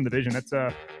dog in the division. That's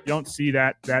you don't see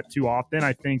that too often.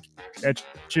 I think it's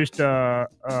just a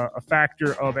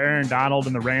factor of Aaron Donald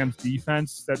and the Rams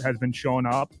defense that has been showing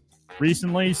up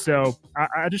recently. So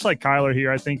I just like Kyler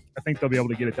here. I think they'll be able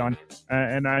to get it done.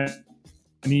 And I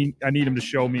need him to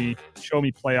show me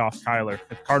playoff Kyler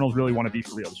if Cardinals really want to be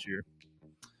for real this year.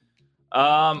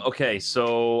 Okay,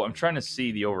 so I'm trying to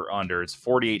see the over-under. It's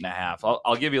 48.5.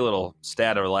 I'll give you a little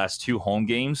stat over the last 2 home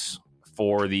games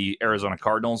for the Arizona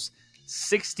Cardinals.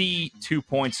 62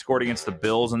 points scored against the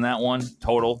Bills in that one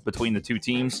total between the two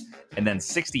teams, and then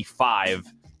 65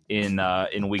 in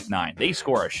Week 9. They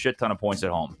score a shit ton of points at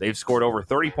home. They've scored over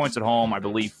 30 points at home, I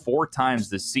believe, 4 times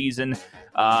this season.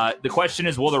 The question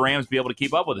is, will the Rams be able to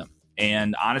keep up with them?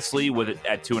 And honestly, with it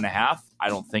at 2.5, I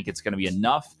don't think it's going to be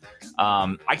enough.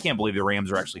 I can't believe the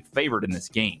Rams are actually favored in this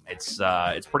game. It's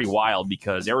pretty wild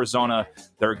because Arizona,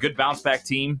 they're a good bounce back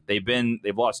team. They've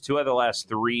lost 2 out of the last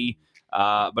 3.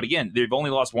 But again, they've only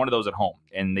lost 1 of those at home,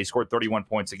 and they scored 31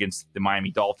 points against the Miami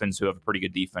Dolphins, who have a pretty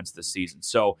good defense this season.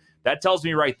 So that tells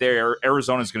me right there,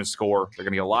 Arizona's going to score. They're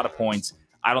going to get a lot of points.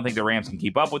 I don't think the Rams can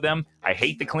keep up with them. I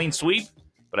hate the clean sweep,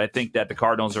 but I think that the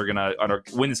Cardinals are going to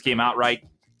win this game outright,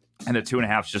 and the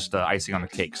 2.5 is just icing on the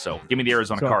cake. So give me the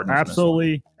Arizona Cardinals.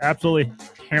 Absolutely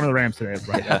hammer the Rams today.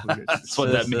 Right? That's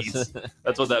what that means.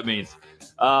 That's what that means.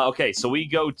 Okay, so we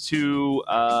go to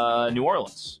New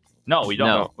Orleans. No, we don't.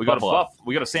 No, we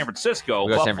go to San Francisco.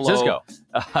 We go to San Francisco.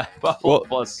 Buffalo Well,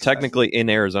 plus technically in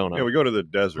Arizona. Yeah, we go to the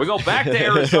desert. we go back to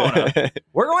Arizona.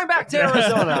 We're going back to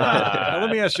Arizona. Now, let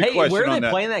me ask you a Hey, question where are on they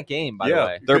that. playing that game, by Yeah. the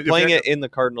way? They're If playing they're- it in the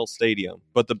Cardinals Stadium,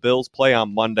 but the Bills play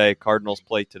on Monday. Cardinals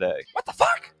play today. What the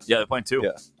fuck? Yeah, they're playing 2.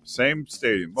 Yeah. Same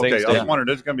stadium. Same Okay, I was stadium. wondering,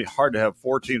 it's going to be hard to have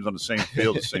 4 teams on the same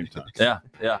field at the same time.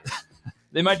 Yeah.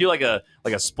 They might do like a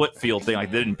split field thing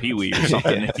like they did in Pee Wee or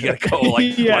something. You got to go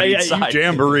like Yeah, one yeah, each side.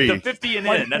 Jamboree. The 50 and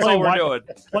Play- in. That's play all we're white.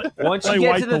 doing. Once Play you get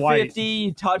white to the to white. 50,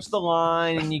 you touch the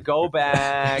line and you go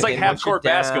back. It's like and half once you're court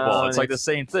basketball. down, It's like the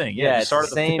same thing. Yeah, you it's start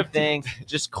the at same 50. thing.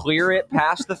 Just clear it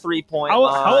past the 3-point How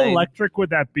line. electric would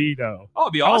that be, though? Oh,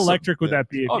 it'd be How awesome. electric would that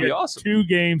be? If Oh, it'd you be had awesome. 2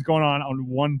 games going on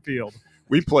one field.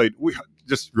 We played.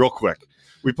 just real quick.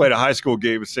 We played a high school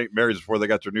game at St. Mary's before they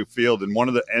got their new field. And one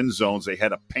of the end zones, they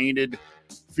had a painted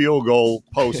field goal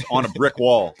post on a brick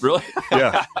wall. Really?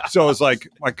 Yeah. So it's like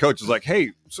my coach is like,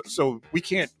 hey, so we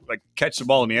can't like catch the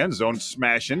ball in the end zone,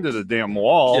 smash into the damn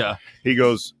wall. Yeah. He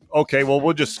goes, okay, well,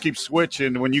 we'll just keep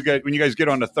switching. When you guys get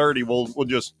on the 30, we'll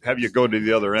just have you go to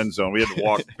the other end zone. We had to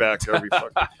walk back every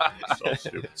fucking. So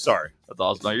stupid. Sorry. That's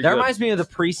awesome. No, you're That good. reminds me of the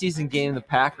preseason game the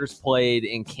Packers played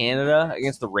in Canada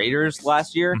against the Raiders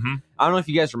last year. Mhm. I don't know if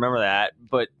you guys remember that,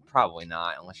 but probably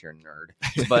not unless you're a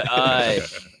nerd. But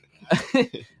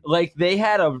like they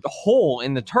had a hole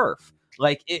in the turf.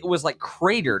 Like it was like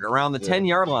cratered around the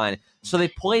 10-yard line. So they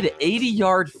played an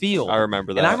 80-yard field. I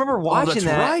remember that. And I remember watching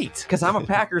that right. because I'm a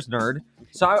Packers nerd.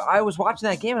 So I was watching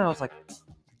that game and I was like,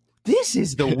 this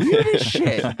is the weirdest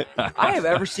shit I have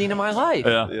ever seen in my life.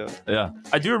 Yeah. Yeah.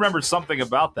 I do remember something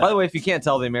about that. By the way, if you can't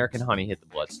tell, the American honey hit the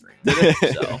bloodstream.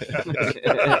 So.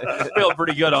 Feel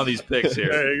pretty good on these picks here.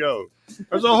 There you go.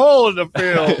 There's a hole in the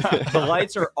field. The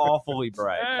lights are awfully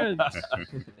bright.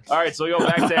 All right, so we go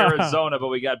back to Arizona, but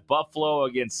we got Buffalo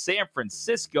against San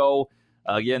Francisco.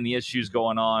 Again, the issues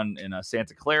going on in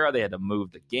Santa Clara. They had to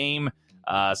move the game.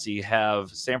 So you have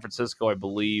San Francisco, I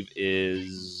believe,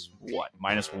 is what,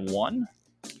 -1?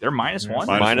 They're -1?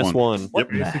 Minus one.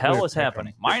 What Yep. the hell is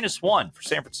happening? -1 for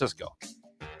San Francisco.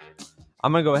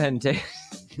 I'm gonna go ahead and take.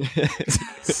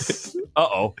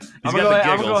 Uh-oh. I'm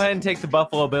gonna go ahead and take the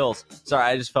Buffalo Bills. Sorry,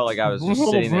 I just felt like I was just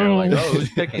sitting there like, oh,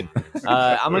 who's picking?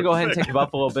 I'm gonna go ahead and take the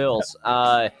Buffalo Bills.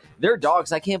 They're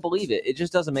dogs. I can't believe it. It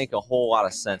just doesn't make a whole lot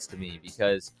of sense to me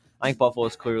because I think Buffalo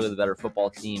is clearly the better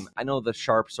football team. I know the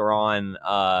Sharps are on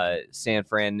San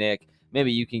Fran, Nick.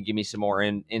 Maybe you can give me some more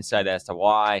insight as to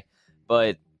why.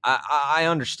 But I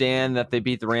understand that they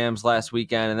beat the Rams last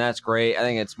weekend, and that's great. I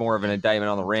think it's more of an indictment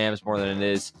on the Rams more than it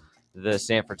is the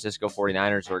San Francisco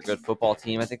 49ers, who are a good football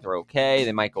team. I think they're okay.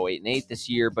 They might go 8-8 this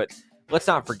year, but let's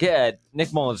not forget,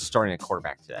 Nick Mullins is starting at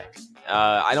quarterback today.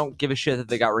 I don't give a shit that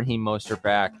they got Raheem Mostert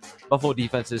back. Buffalo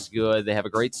defense is good. They have a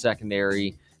great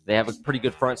secondary. They have a pretty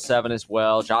good front seven as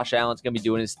well. Josh Allen's going to be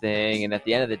doing his thing. And at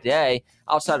the end of the day,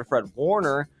 outside of Fred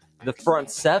Warner, the front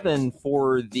seven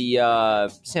for the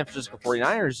San Francisco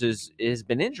 49ers has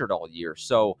been injured all year.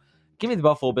 So give me the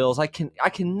Buffalo Bills. I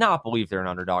cannot believe they're an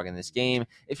underdog in this game.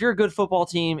 If you're a good football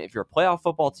team, if you're a playoff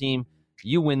football team,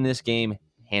 you win this game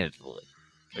handedly.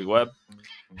 Big Web.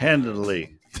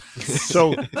 Handedly.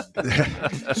 So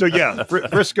yeah,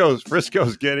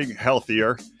 Frisco's getting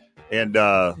healthier, and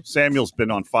Samuel's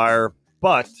been on fire.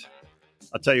 But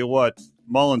I'll tell you what,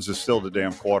 Mullins is still the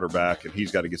damn quarterback, and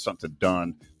he's got to get something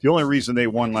done. The only reason they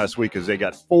won last week is they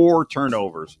got 4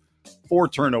 turnovers. 4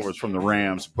 turnovers from the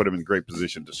Rams put them in great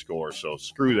position to score. So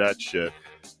screw that shit.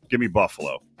 Give me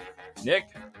Buffalo. Nick.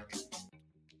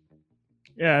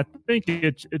 Yeah, I think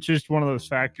it's just one of those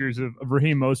factors of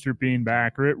Raheem Mostert being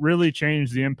back. It really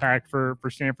changed the impact for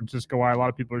San Francisco. Why a lot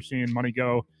of people are seeing money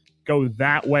go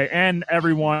that way, and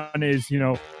everyone is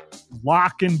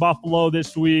locking Buffalo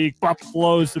this week.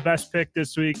 Buffalo's the best pick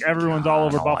this week. Everyone's all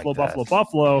over Buffalo, like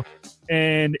Buffalo,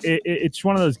 and it's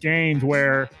one of those games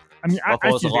where. I mean,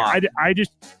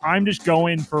 I'm just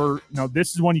going for,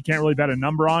 this is one you can't really bet a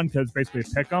number on because basically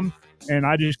a pick 'em, and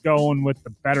I just going with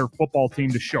the better football team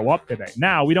to show up today.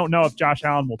 Now, we don't know if Josh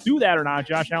Allen will do that or not.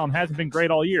 Josh Allen hasn't been great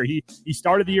all year. He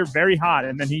started the year very hot,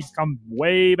 and then he's come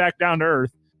way back down to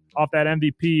earth off that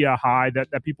MVP high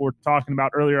that people were talking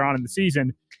about earlier on in the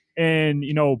season and,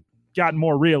 gotten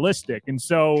more realistic. And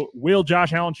so will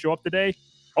Josh Allen show up today?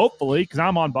 Hopefully, because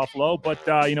I'm on Buffalo. But,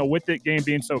 with the game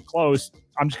being so close,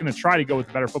 I'm just going to try to go with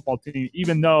the better football team,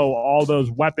 even though all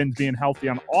those weapons being healthy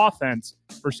on offense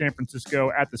for San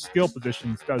Francisco at the skill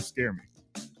positions does scare me.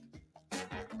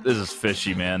 This is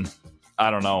fishy, man.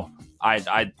 I don't know. Are you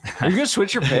going to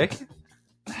switch your pick?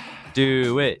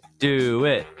 Do it.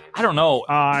 I don't know.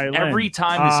 Every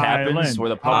time this happens where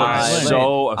the public is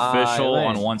so official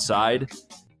on one side,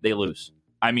 they lose.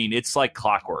 I mean, it's like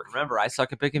clockwork. Remember, I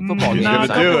suck at picking football He's games. going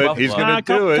to do it. He's going to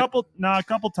do it. A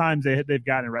couple times they've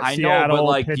gotten it right. I Seattle, know, but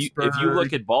like if you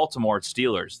look at Baltimore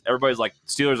Steelers, everybody's like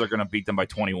Steelers are going to beat them by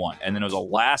 21, and then it was a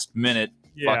last minute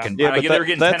fucking. Yeah, but they were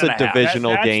getting that's 10 a and a half.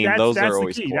 divisional game. Those that's are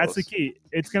always the key. close. That's the key.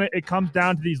 It comes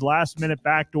down to these last minute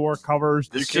backdoor covers.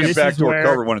 You can't backdoor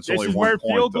cover when it's only 1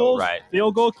 point, though. Right.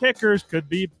 Field goal kickers could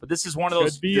be. But this is one of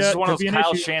those. This is one of those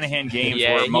Kyle Shanahan games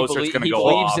where Mostert's going to go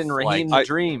off. He believes in Raheem the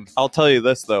Dream. I'll tell you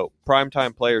this though: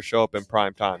 primetime players show up in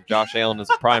prime time. Josh Allen is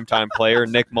a primetime player.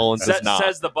 Nick Mullins is not.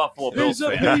 Says the Buffalo Bills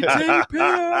fan. I'm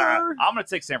going to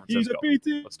take San Francisco.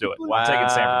 Let's do it. Wow. I'm taking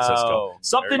San Francisco.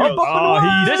 Something.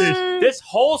 This This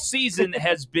whole season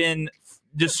has been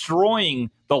destroying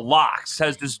the locks,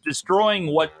 has destroying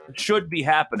what should be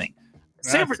happening.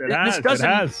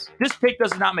 This pick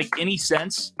does not make any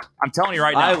sense. I'm telling you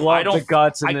right now. I love the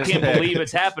guts in I this can't pick. believe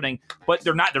it's happening. But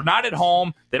they're not at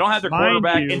home. They don't have their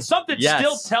quarterback, and something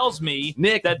still tells me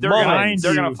that they're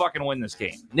gonna fucking win this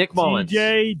game. Nick Mullins.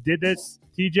 TJ did this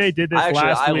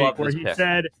last week where he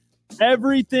said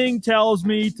everything tells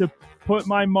me to put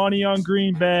my money on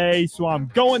Green Bay, so I'm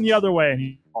going the other way.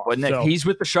 And But Nick, he's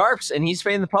with the Sharps, and he's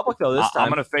fading the public though this time. I'm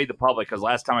going to fade the public because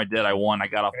last time I did, I won. I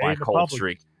got off my cold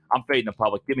streak. I'm fading the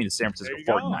public. Give me the San Francisco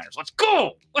 49ers. Let's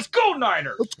go. Let's go,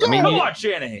 Niners. Let's go. Come on,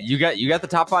 Shanahan. You got the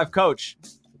top 5 coach.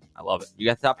 I love it. You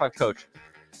got the top 5 coach.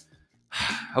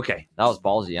 Okay. That was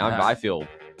ballsy. I feel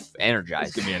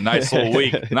energized. Give me a nice little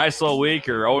week.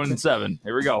 Or 0-7.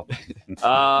 Here we go.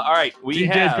 All right. We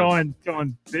have going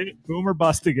big boom or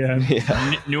bust again.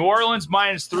 New Orleans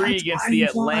 -3 against the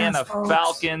Atlanta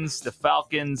Falcons. The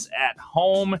Falcons at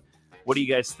home. What do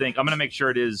you guys think? I'm going to make sure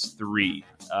it is 3.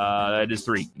 It is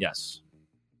 3. Yes.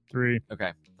 3.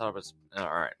 Okay. Thought it was all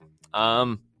right.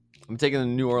 I'm taking the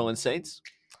New Orleans Saints.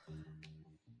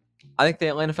 I think the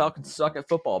Atlanta Falcons suck at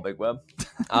football, Big Web.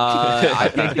 I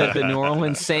think that the New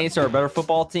Orleans Saints are a better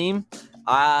football team.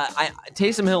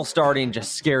 Taysom Hill starting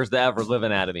just scares the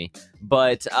ever-living out of me.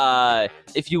 But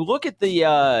if you look at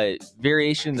the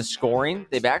variation in the scoring,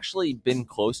 they've actually been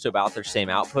close to about their same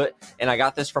output. And I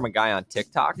got this from a guy on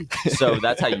TikTok, so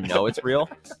that's how you know it's real.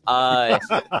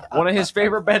 One of his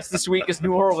favorite bets this week is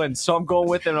New Orleans, so I'm going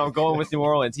with him. I'm going with New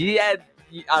Orleans. He had,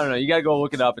 I don't know, you got to go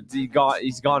look it up.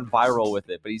 He's gone viral with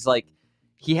it, but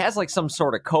he has like some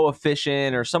sort of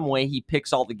coefficient or some way he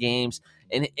picks all the games.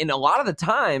 And a lot of the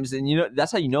times, and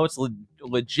that's how you know it's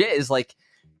legit, is like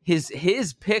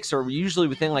his picks are usually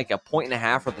within like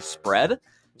 1.5 of the spread.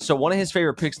 So one of his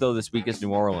favorite picks though this week is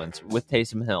New Orleans with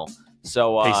Taysom Hill.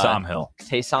 So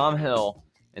Taysom Hill.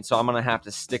 And so I'm going to have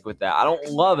to stick with that. I don't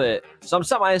love it. So I'm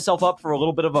setting myself up for a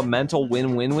little bit of a mental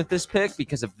win-win with this pick,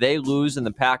 because if they lose and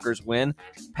the Packers win,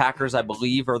 Packers, I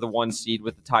believe, are the 1 seed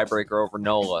with the tiebreaker over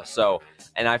NOLA. So,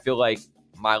 and I feel like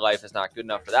my life is not good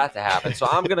enough for that to happen. So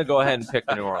I'm going to go ahead and pick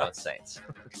the New Orleans Saints.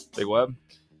 Big Web?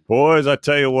 Boys, I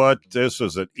tell you what, this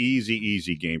was an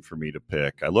easy game for me to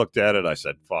pick. I looked at it. I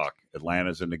said, fuck,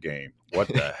 Atlanta's in the game. What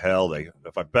the hell?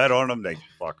 If I bet on them, they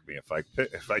fuck me. If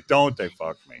I don't, they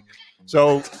fuck me.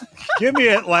 So give me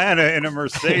Atlanta in a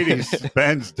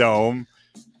Mercedes-Benz Dome,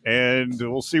 and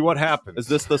we'll see what happens. Is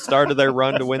this the start of their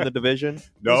run to win the division?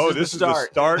 No, this is the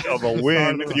start of a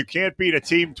win. You can't beat a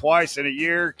team twice in a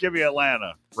year. Give me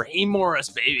Atlanta. Raheem Morris,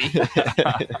 baby.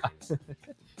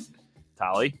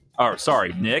 Tolly? Oh,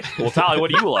 sorry, Nick. Well, Tolly, what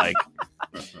do you like?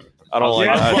 I don't like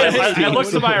that. I look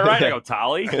to my right. I go,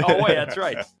 Tolly? Oh, wait, that's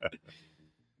right.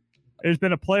 There's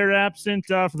been a player absent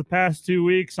for the past 2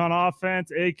 weeks on offense.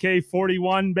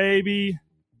 AK-41, baby.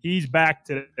 He's back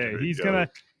today. He's gonna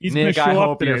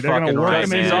show up today. They're gonna work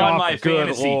him He's into on the my offense.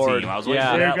 fantasy team. I was waiting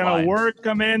for They're that gonna line. work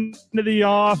him into the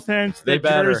offense. They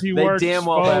better. Jersey They works, damn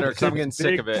well better, folks. 'cause I'm getting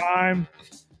sick of it.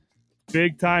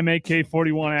 Big time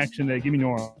AK-41 action day. Give me New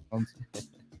Orleans.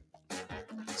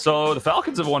 So the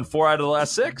Falcons have won 4 out of the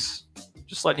last 6.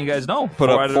 Just letting you guys know. Put 4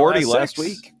 up out of the 40 last last 6.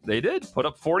 week. They did. Put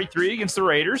up 43 against the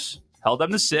Raiders. Held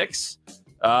them to 6.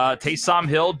 Taysom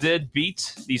Hill did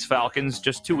beat these Falcons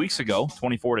just 2 weeks ago,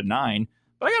 24-9.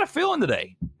 But I got a feeling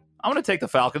today. I'm going to take the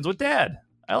Falcons with Dad.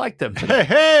 I like them.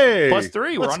 Hey!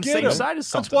 +3. We're on the same side as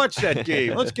something. Let's watch that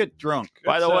game. Let's get drunk.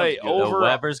 By the way, over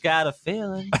Weber's got a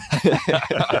feeling.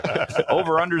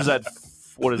 over-unders at,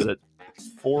 what is it,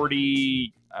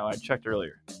 40... Oh, I checked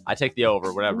earlier. I take the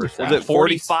over, whatever. Was it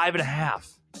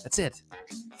 45.5? That's it.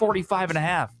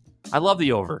 45.5. I love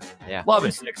the over. Yeah. Love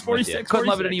it. 46. Couldn't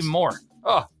love it even more.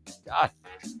 Oh, God.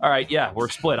 All right, yeah, we're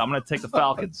split. I'm going to take the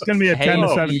Falcons. It's gonna be a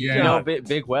 10-7 game. You know,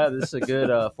 Big Web, this is a good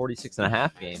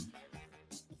 46.5 game.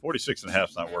 46.5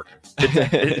 is not working.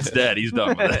 It's dead. He's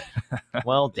done with it.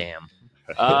 Well, damn.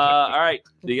 All right.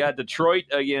 You got Detroit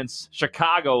against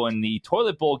Chicago in the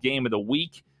Toilet Bowl game of the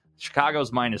week. Chicago's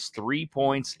 -3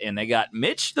 points, and they got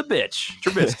Mitch the Bitch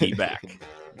Trubisky back.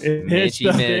 Mitchy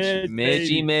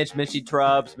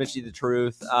Trubs, Mitchy the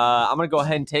Truth. I'm going to go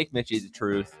ahead and take Mitchy the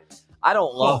Truth. I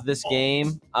don't love this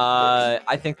game.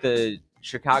 I think the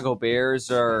Chicago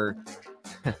Bears are...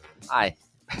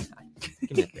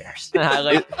 Give me the Bears.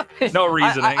 No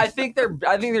reasoning. I think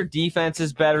their defense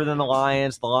is better than the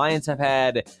Lions. The Lions have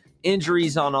had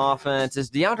Injuries on offense.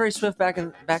 Is DeAndre Swift back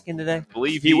in today? I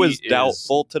believe He was is-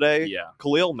 doubtful today. Yeah.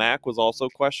 Khalil Mack was also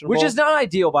questionable. Which is not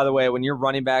ideal, by the way, when your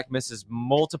running back misses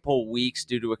multiple weeks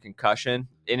due to a concussion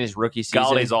in his rookie season.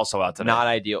 Galladay's also out today. Not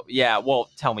ideal. Yeah, well,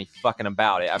 tell me fucking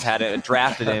about it. I've had it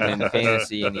drafted him in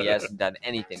fantasy, and he hasn't done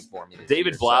anything for me. This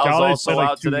David year, Blau's Galladay's also played like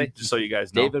out 2 today, weeks. just so you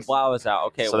guys know. David Blau is out.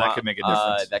 Okay, So that could make a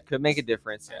difference. That could make a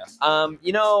difference.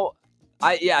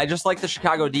 I just like the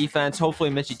Chicago defense. Hopefully,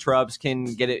 Mitchie Trubs can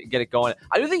get it going.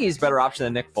 I do think he's a better option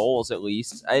than Nick Foles, at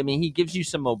least. I mean, he gives you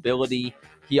some mobility.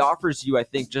 He offers you, I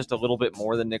think, just a little bit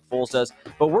more than Nick Foles does.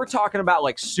 But we're talking about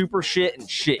like super shit and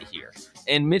shit here.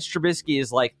 And Mitch Trubisky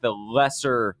is like the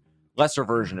lesser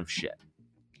version of shit.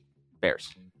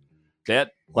 Bears.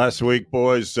 That Last week,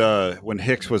 boys, when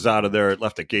Hicks was out of there, it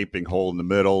left a gaping hole in the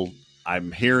middle.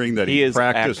 I'm hearing that He he is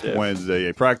practiced active. Wednesday.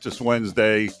 He practiced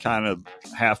Wednesday, kind of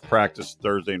half practiced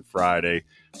Thursday and Friday.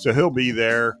 So he'll be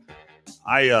there.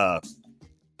 I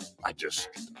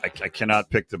cannot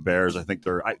pick the Bears. I think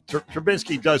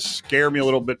Trubisky does scare me a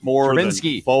little bit more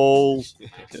Trubinsky. than Foles,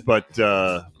 but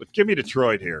give me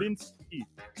Detroit here. Trubinsky.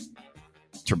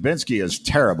 Trubinsky is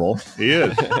terrible. He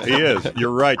is. He is.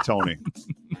 You're right, Tony.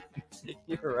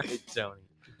 You're right, Tony.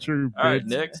 True. All right,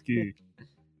 Nick.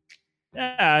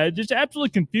 Yeah, just absolutely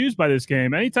confused by this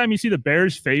game. Anytime you see the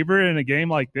Bears favorite in a game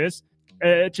like this,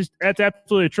 that's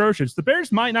absolutely atrocious. The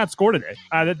Bears might not score today.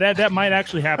 That might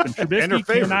actually happen. And they're Trubisky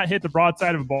favored. cannot hit the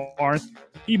broadside of a barn.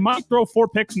 He might throw 4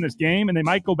 picks in this game, and they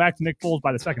might go back to Nick Foles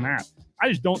by the second half. I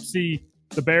just don't see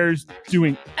the Bears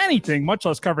doing anything, much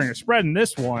less covering a spread in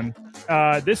this one.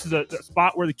 This is a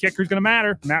spot where the kicker's going to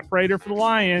matter. Matt Prater for the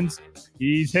Lions.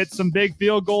 He's hit some big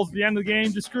field goals at the end of the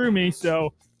game to screw me,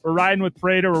 so we're riding with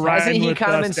Prater. We're Hasn't riding he with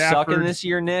kind of been Stafford. sucking this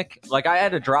year, Nick? Like, I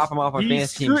had to drop him off my He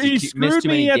fantasy team. he screwed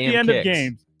me at the end of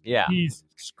games. Yeah. He's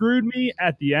screwed me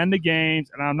at the end of games,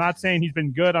 and I'm not saying he's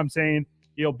been good. I'm saying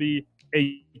he'll be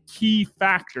a key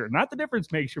factor, not the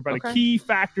difference maker, but a key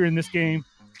factor in this game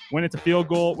when it's a field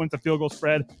goal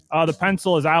spread. The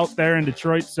pencil is out there in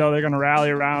Detroit, so they're going to rally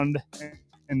around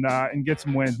and get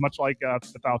some wins, much like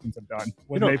the Falcons have done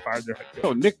when they fired their head coach.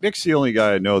 No, Nick's the only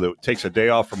guy I know that takes a day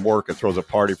off from work and throws a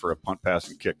party for a punt, pass,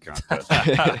 and kick contest.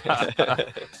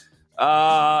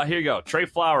 Here you go. Trey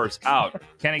Flowers out.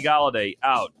 Kenny Galladay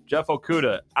out. Jeff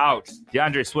Okudah out.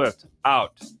 DeAndre Swift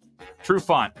out.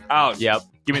 Trufant out. Yep.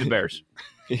 Give me the Bears.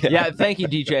 Yeah, thank you,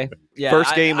 DJ. Yeah,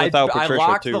 First game without I Patricia,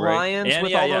 locked too, the right? Lions And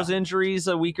with yeah, all yeah. those injuries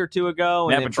a week or two ago,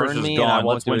 Matt and it burned Patricia's me, and I gone.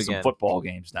 won't Let's do win it some again. football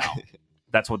games now.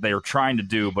 That's what they were trying to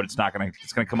do, but it's not gonna.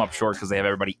 It's gonna come up short because they have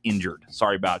everybody injured.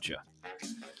 Sorry about you.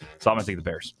 So I'm gonna take the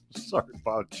Bears. Sorry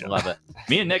about you. Love it.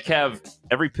 Me and Nick have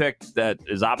every pick that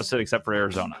is opposite except for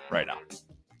Arizona right now.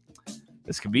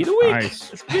 This could be the week. Nice.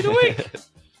 This could be the week.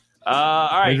 All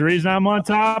right. There's a reason I'm on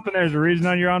top, and there's a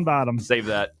reason you're on bottom. Save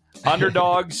that.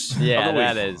 Underdogs. Yeah, of the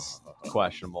that week. is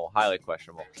questionable, highly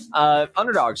questionable.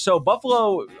 Underdogs. So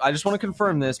Buffalo, I just want to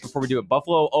confirm this before we do it.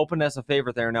 Buffalo opened as a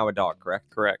favorite. They're now a dog, correct?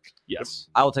 Correct. Yes.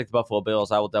 I will take the Buffalo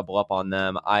Bills. I will double up on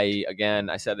them. I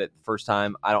said it the first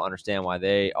time. I don't understand why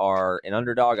they are an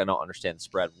underdog. I don't understand the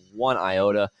spread one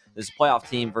iota. This is a playoff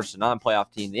team versus a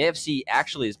non-playoff team. The AFC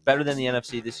actually is better than the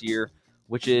NFC this year,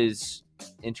 which is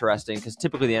interesting because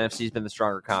typically the NFC has been the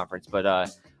stronger conference. But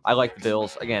I like the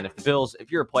Bills. Again,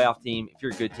 if you're a playoff team, if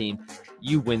you're a good team,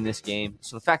 you win this game.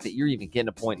 So the fact that you're even getting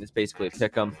a point and it's basically a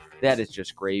pick 'em, that is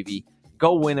just gravy.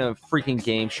 Go win a freaking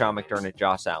game, Sean McDermott,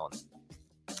 Josh Allen.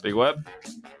 Big Web.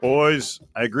 Boys,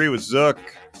 I agree with Zook.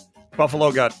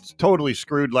 Buffalo got totally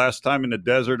screwed last time in the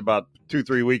desert about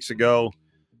 2-3 weeks ago.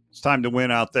 It's time to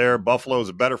win out there. Buffalo is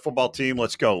a better football team.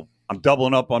 Let's go. I'm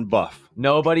doubling up on Buff.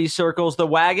 Nobody circles the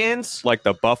wagons. Like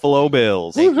the Buffalo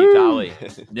Bills. Thank you, Tolly.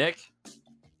 Nick.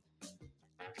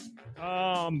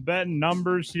 Betting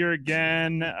numbers here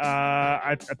again.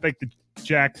 I think the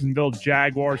Jacksonville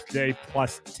Jaguars today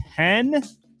plus 10.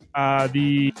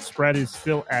 The spread is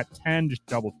still at 10. Just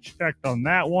double checked on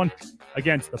that one.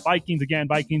 Against the Vikings. Again,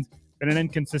 Vikings been an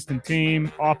inconsistent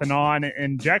team off and on.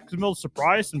 And Jacksonville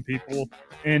surprised some people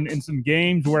in some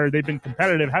games where they've been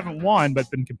competitive. Haven't won, but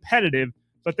been competitive.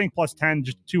 So I think plus 10,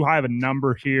 just too high of a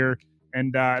number here.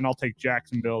 And I'll take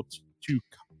Jacksonville to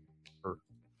cover.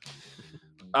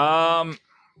 I'm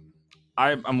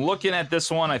looking at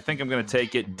this one. I think I'm going to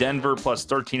take it. Denver plus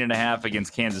 13.5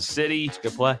 against Kansas City.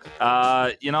 Good play.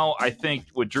 I think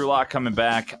with Drew Lock coming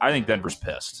back, I think Denver's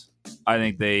pissed. I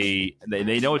think they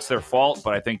know it's their fault,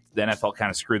 but I think the NFL kind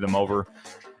of screwed them over.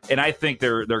 And I think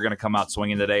they're going to come out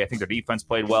swinging today. I think their defense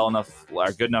played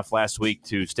good enough last week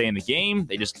to stay in the game.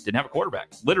 They just didn't have a quarterback.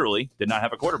 Literally did not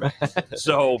have a quarterback.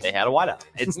 So They had a wideout.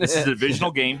 this is a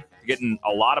divisional game. You're getting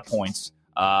a lot of points.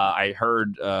 I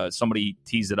heard somebody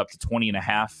teased it up to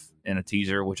 20.5 in a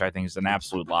teaser, which I think is an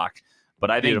absolute lock. But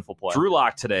I think Beautiful play. Drew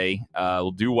Lock today will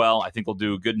do well. I think they'll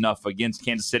do good enough against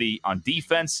Kansas City on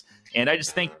defense. And I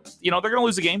just think, they're going to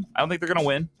lose the game. I don't think they're going to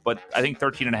win, but I think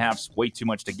 13.5 is way too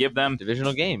much to give them.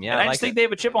 Divisional game, yeah. And I just think they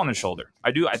have a chip on their shoulder.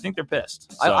 I do. I think they're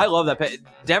pissed. So. I love that pick.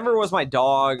 Denver was my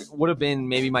dog. Would have been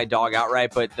maybe my dog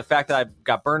outright, but the fact that I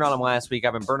got burned on them last week,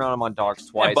 I've been burned on them on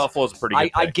dogs twice. And Buffalo's a pretty good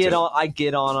I pick, get too. I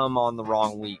get on them on the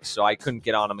wrong week, so I couldn't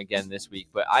get on them again this week.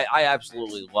 But I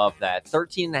absolutely love that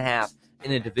 13.5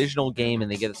 in a divisional game,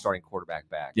 and they get the starting quarterback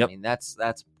back. Yep. I mean, that's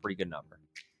a pretty good number.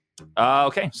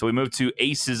 Okay, so we move to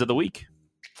Aces of the Week.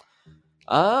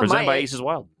 Presented by Aces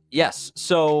Wild. Yes.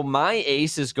 So my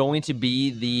ace is going to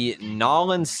be the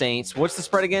Nolan Saints. What's the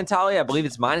spread again, Talia? I believe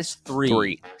it's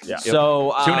 -3. Yeah.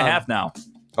 So 2.5 now.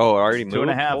 Oh, I already moved.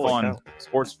 2.5 Holy on cow.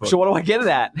 Sportsbook. So what do I get it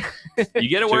at? You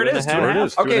get it where it is.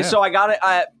 2.5. Okay, so I got it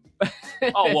at.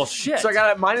 Oh well, shit. So I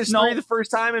got it -3 No. the first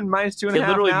time and -2.5 It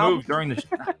literally now. moved during the.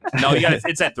 No,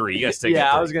 it's at 3. You got to stick. Yeah,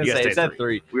 at 3. I was gonna You gotta say stay it's at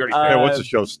 3. We already. Hey, once the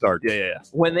show starts. Yeah.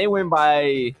 When they win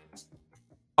by,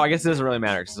 I guess it doesn't really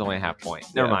matter because it's only a half point.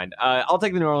 Never mind. I'll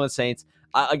take the New Orleans Saints.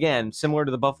 Again, similar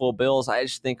to the Buffalo Bills, I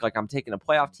just think I'm taking a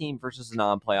playoff team versus a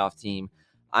non-playoff team.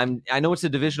 I know it's a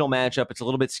divisional matchup. It's a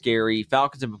little bit scary.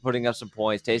 Falcons have been putting up some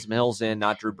points. Taysom Hill's in,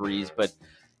 not Drew Brees, but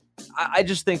I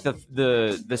just think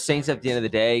the Saints at the end of the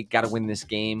day got to win this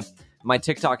game. My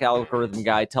TikTok algorithm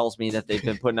guy tells me that they've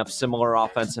been putting up similar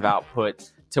offensive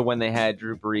output to when they had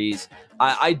Drew Brees.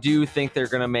 I do think they're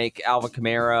going to make Alvin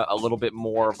Kamara a little bit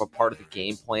more of a part of the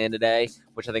game plan today,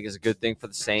 which I think is a good thing for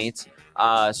the Saints.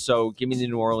 So give me the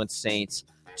New Orleans Saints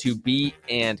to beat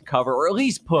and cover, or at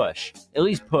least push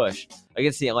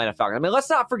against the Atlanta Falcons. I mean, let's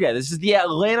not forget, this is the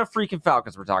Atlanta freaking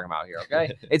Falcons we're talking about here,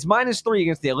 okay? It's -3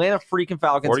 against the Atlanta freaking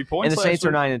Falcons, 40 points and the Saints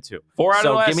are last 9-2. 4 out of the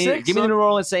So last give me 6. the New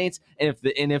Orleans Saints, and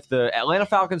if the Atlanta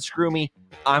Falcons screw me,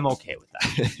 I'm okay with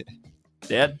that.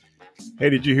 Dad. Hey,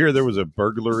 did you hear there was a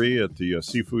burglary at the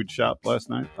seafood shop last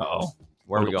night? Oh,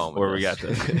 Where are we going? Where with we got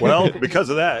this? this? Well, because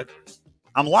of that,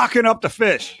 I'm locking up the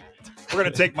fish. We're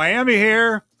going to take Miami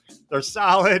here. They're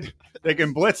solid. They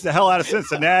can blitz the hell out of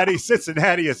Cincinnati.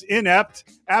 Cincinnati is inept.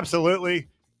 Absolutely.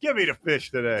 Give me the fish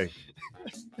today.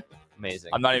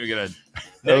 Amazing. I'm not even gonna.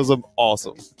 That was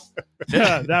awesome.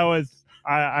 Yeah, that was.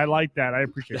 I like that. I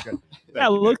appreciate that. Yeah,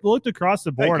 looked across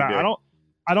the board. Thank you,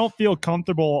 I don't feel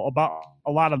comfortable about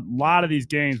a lot of these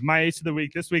games. My ace of the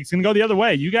week this week is going to go the other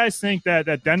way. You guys think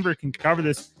that Denver can cover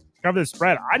this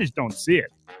spread? I just don't see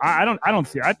it. I don't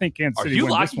see it. I think Kansas Are City you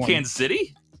wins this locking one. Kansas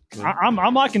City?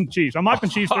 I'm locking Chiefs. I'm locking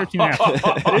Chiefs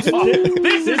 13.5.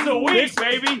 This is the week,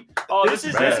 baby. Oh, This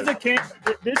is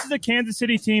a Kansas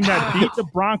City team that beat the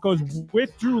Broncos with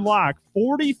Drew Lock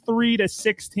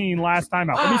 43-16 last time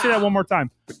out. Let me say that one more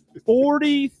time.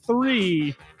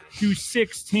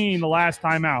 43-16 the last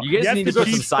time out. You guys Yes, need to the put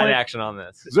some Chiefs side play- action on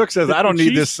this. Zook says, I don't The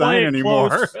need this Chiefs play sign it anymore.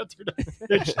 close.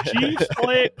 The Chiefs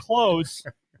play it close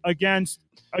against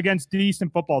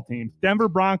decent football teams. Denver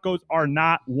Broncos are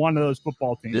not one of those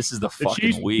football teams. This is the The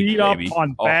Chiefs fucking week, beat baby. up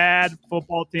on bad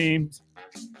football teams.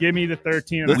 Give me the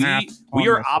 13.5. We on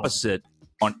are this one. opposite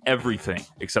on everything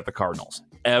except the Cardinals.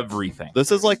 Everything.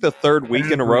 This is like the third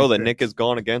week in a row that Everything. Nick has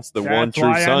gone against the That's one true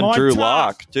why I'm son, on Drew top.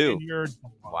 Lock, too. And you're-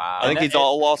 Wow. I think he's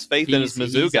all lost faith in his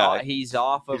Mizzou guy. He's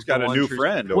off of He's got the a one new true-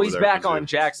 friend Well, over he's there, back Mizzou. on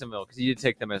Jacksonville because he did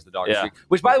take them as the dog this Yeah. week.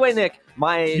 Which, by the way, Nick,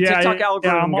 my TikTok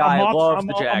algorithm guy loves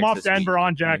the Jags. I'm off this Denver week.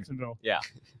 on Jacksonville.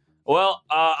 Well,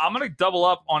 I'm going to double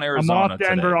up on I'm Arizona off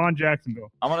Denver today. on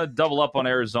Jacksonville. I'm going to double up on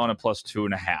Arizona plus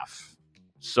 2.5.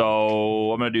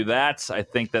 So I'm going to do that. I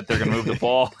think that they're going to move the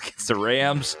ball against the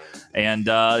Rams, and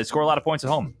they score a lot of points at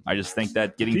home. I just think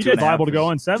that getting DJ's 2.5 liable to is-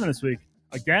 go in 7 this week.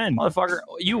 Again. Motherfucker,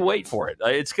 you wait for it.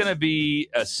 It's going to be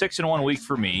a 6-1 week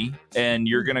for me, and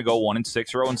you're going to go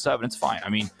 1-6 or 0-7. It's fine. I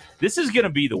mean, this is going to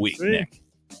be the week, See? Nick.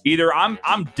 Either I'm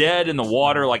dead in the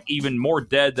water, like even more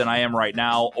dead than I am right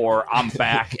now, or I'm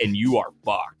back and you are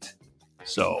fucked.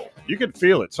 So You can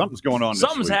feel it. Something's going on.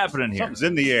 something's this week. happening here. Something's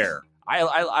in the air.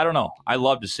 I don't know. I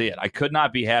love to see it. I could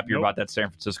not be happier Nope. about that San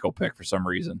Francisco pick for some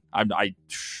reason. I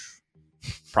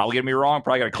probably get me wrong.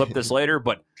 Probably got to clip this later,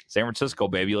 but San Francisco,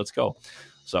 baby, let's go.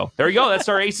 So there you go. That's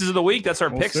our aces of the week. That's our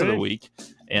We'll picks of the see. week.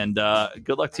 And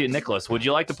good luck to you, Nicholas. Would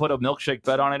you like to put a milkshake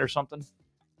bet on it or something?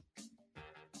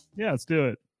 Yeah, let's do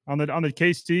it. On the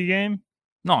KC game,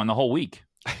 No, in the whole week.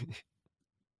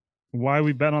 why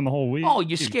we bet on the whole week? Oh,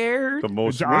 you scared? The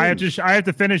most I have wins.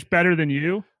 to finish better than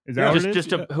you. Is that what it is?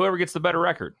 Whoever gets the better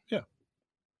record.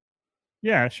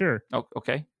 Yeah, sure. Oh,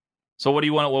 okay. So what do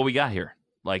you want? What we got here?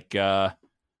 Like, I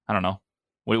don't know.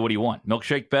 What do you want?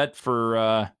 Milkshake bet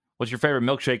for what's your favorite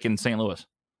milkshake in St. Louis?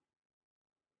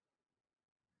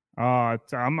 I'm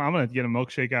gonna get a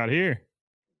milkshake out here.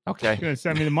 Okay. You're gonna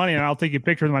send me the money, and I'll take you a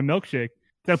picture of my milkshake.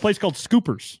 It's at a place called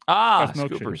Scoopers. Ah, Best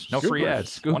milkshake. Scoopers. No free Scoopers.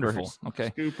 ads. Scoopers. Wonderful.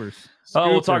 Okay. Scoopers. Oh,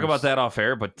 we'll talk Scoopers. about that off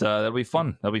air, but that'll be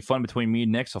fun. That'll be fun between me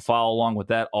and Nick. So follow along with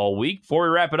that all week. Before we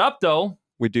wrap it up, though.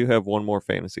 We do have one more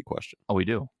fantasy question. Oh, we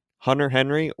do. Hunter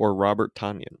Henry or Robert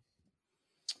Tonyan?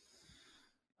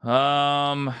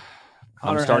 I'm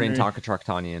Hunter starting Henry. Taka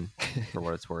Tanyan for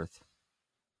what it's worth.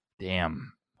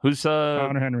 Damn. Who's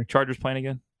Hunter Henry. Chargers playing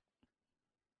again?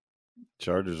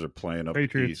 Chargers are playing up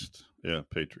Patriots. east. Yeah,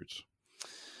 Patriots.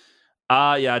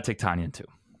 Yeah, I'd take Tanyan too.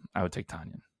 I would take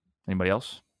Tanyan. Anybody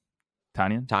else?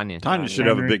 Tanyan? Tanyan. Tanya should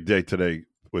have a Henry. big day today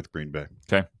with Green Bay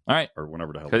Okay. All right. or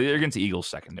whenever the hell. Because they're against the Eagles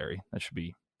secondary. That should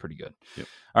be pretty good. Yep.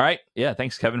 All right. Yeah.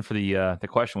 Thanks, Kevin, for the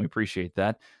question. We appreciate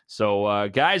that. So,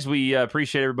 guys, we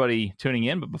appreciate everybody tuning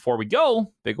in. But before we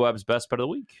go, Big Web's best bet of the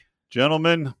week.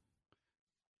 Gentlemen,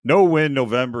 no win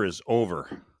November is over.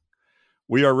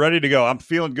 We are ready to go. I'm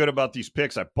feeling good about these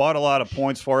picks. I bought a lot of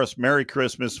points for us. Merry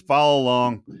Christmas. Follow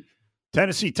along.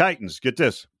 Tennessee Titans, get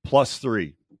this,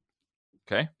 +3.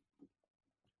 Okay.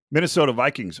 Minnesota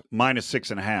Vikings,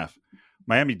 -6.5.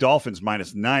 Miami Dolphins,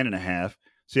 -9.5.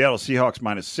 Seattle Seahawks,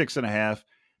 -6.5.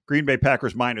 Green Bay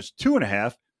Packers,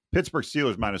 -2.5. Pittsburgh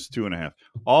Steelers, -2.5.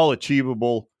 All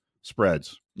achievable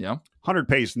spreads. Yeah. 100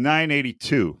 pays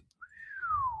 $9.82.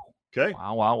 Okay.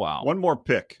 Wow. Wow. Wow. One more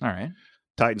pick. All right.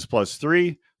 Titans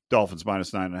 +3, Dolphins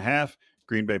 -9.5,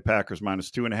 Green Bay Packers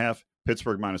 -2.5,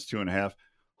 Pittsburgh -2.5.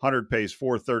 100 pays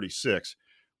 $436.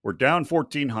 We're down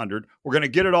 1,400. We're going to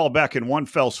get it all back in one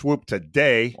fell swoop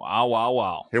today. Wow. Wow.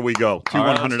 Wow. Here we go. Two All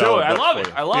right, let's $100 do it. I bets love for it.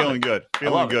 you. I love Feeling it. good. love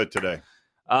Feeling it. good today.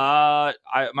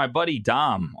 My buddy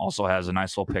Dom also has a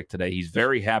nice little pick today. He's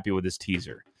very happy with this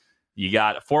teaser. You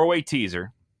got a 4-way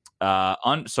teaser.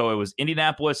 So it was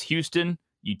Indianapolis, Houston.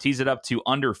 You tease it up to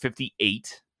under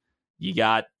 58. You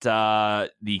got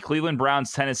the Cleveland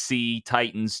Browns, Tennessee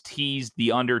Titans teased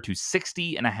the under to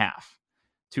 60.5.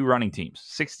 Two running teams,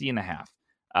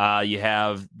 60.5. You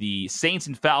have the Saints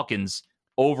and Falcons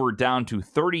over down to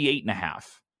 38.5,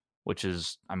 which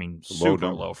is, I mean, It's a low super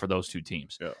number. low for those two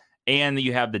teams. Yeah. And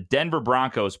you have the Denver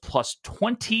Broncos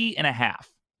 +20.5.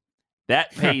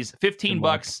 That pays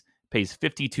 $15, pays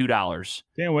 $52.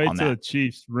 Can't wait on till that. the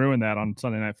Chiefs ruin that on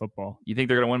Sunday Night Football. You think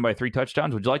they're going to win by 3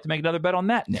 touchdowns? Would you like to make another bet on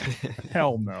that, Nick?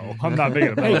 Hell no. I'm not big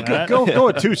Hey, about that. go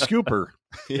a 2 scooper.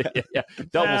 yeah.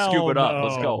 Double Hell scoop it up. no.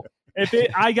 Let's go.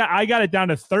 I got it down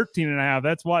to 13.5.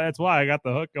 That's why I got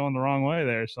the hook going the wrong way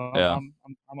there. So Yeah.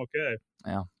 I'm okay.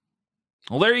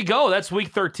 Well, there you go. That's week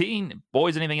 13.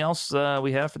 Boys, anything else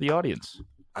we have for the audience?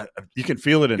 You can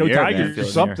feel it in Go the air, Tigers. man. Feel it in the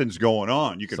air. Something's going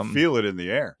on. You can Something. feel it in the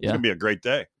air. It's Yeah. going to be a great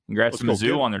day. Congrats Let's to go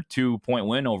Mizzou get it. on their 2-point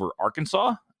win over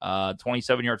Arkansas.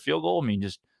 27-yard field goal. I mean,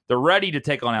 just they're ready to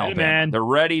take on Alabama. man. They're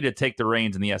ready to take the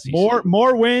reins in the SEC.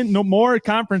 More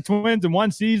conference wins in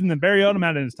one season than Barry Odom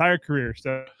had in his entire career.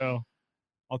 So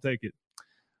I'll take it.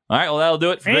 All right, well, that'll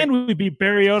do it. For And we beat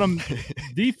Barry Odom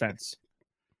defense.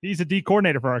 He's a D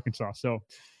coordinator for Arkansas. So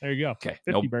there you go. Okay,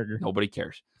 50 burger. Nobody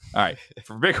cares. All right,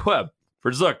 for Big Web,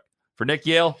 for Zook, for Nick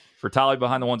Yale, for Tolly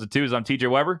behind the 1s and 2s, I'm TJ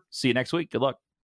Weber. See you next week. Good luck.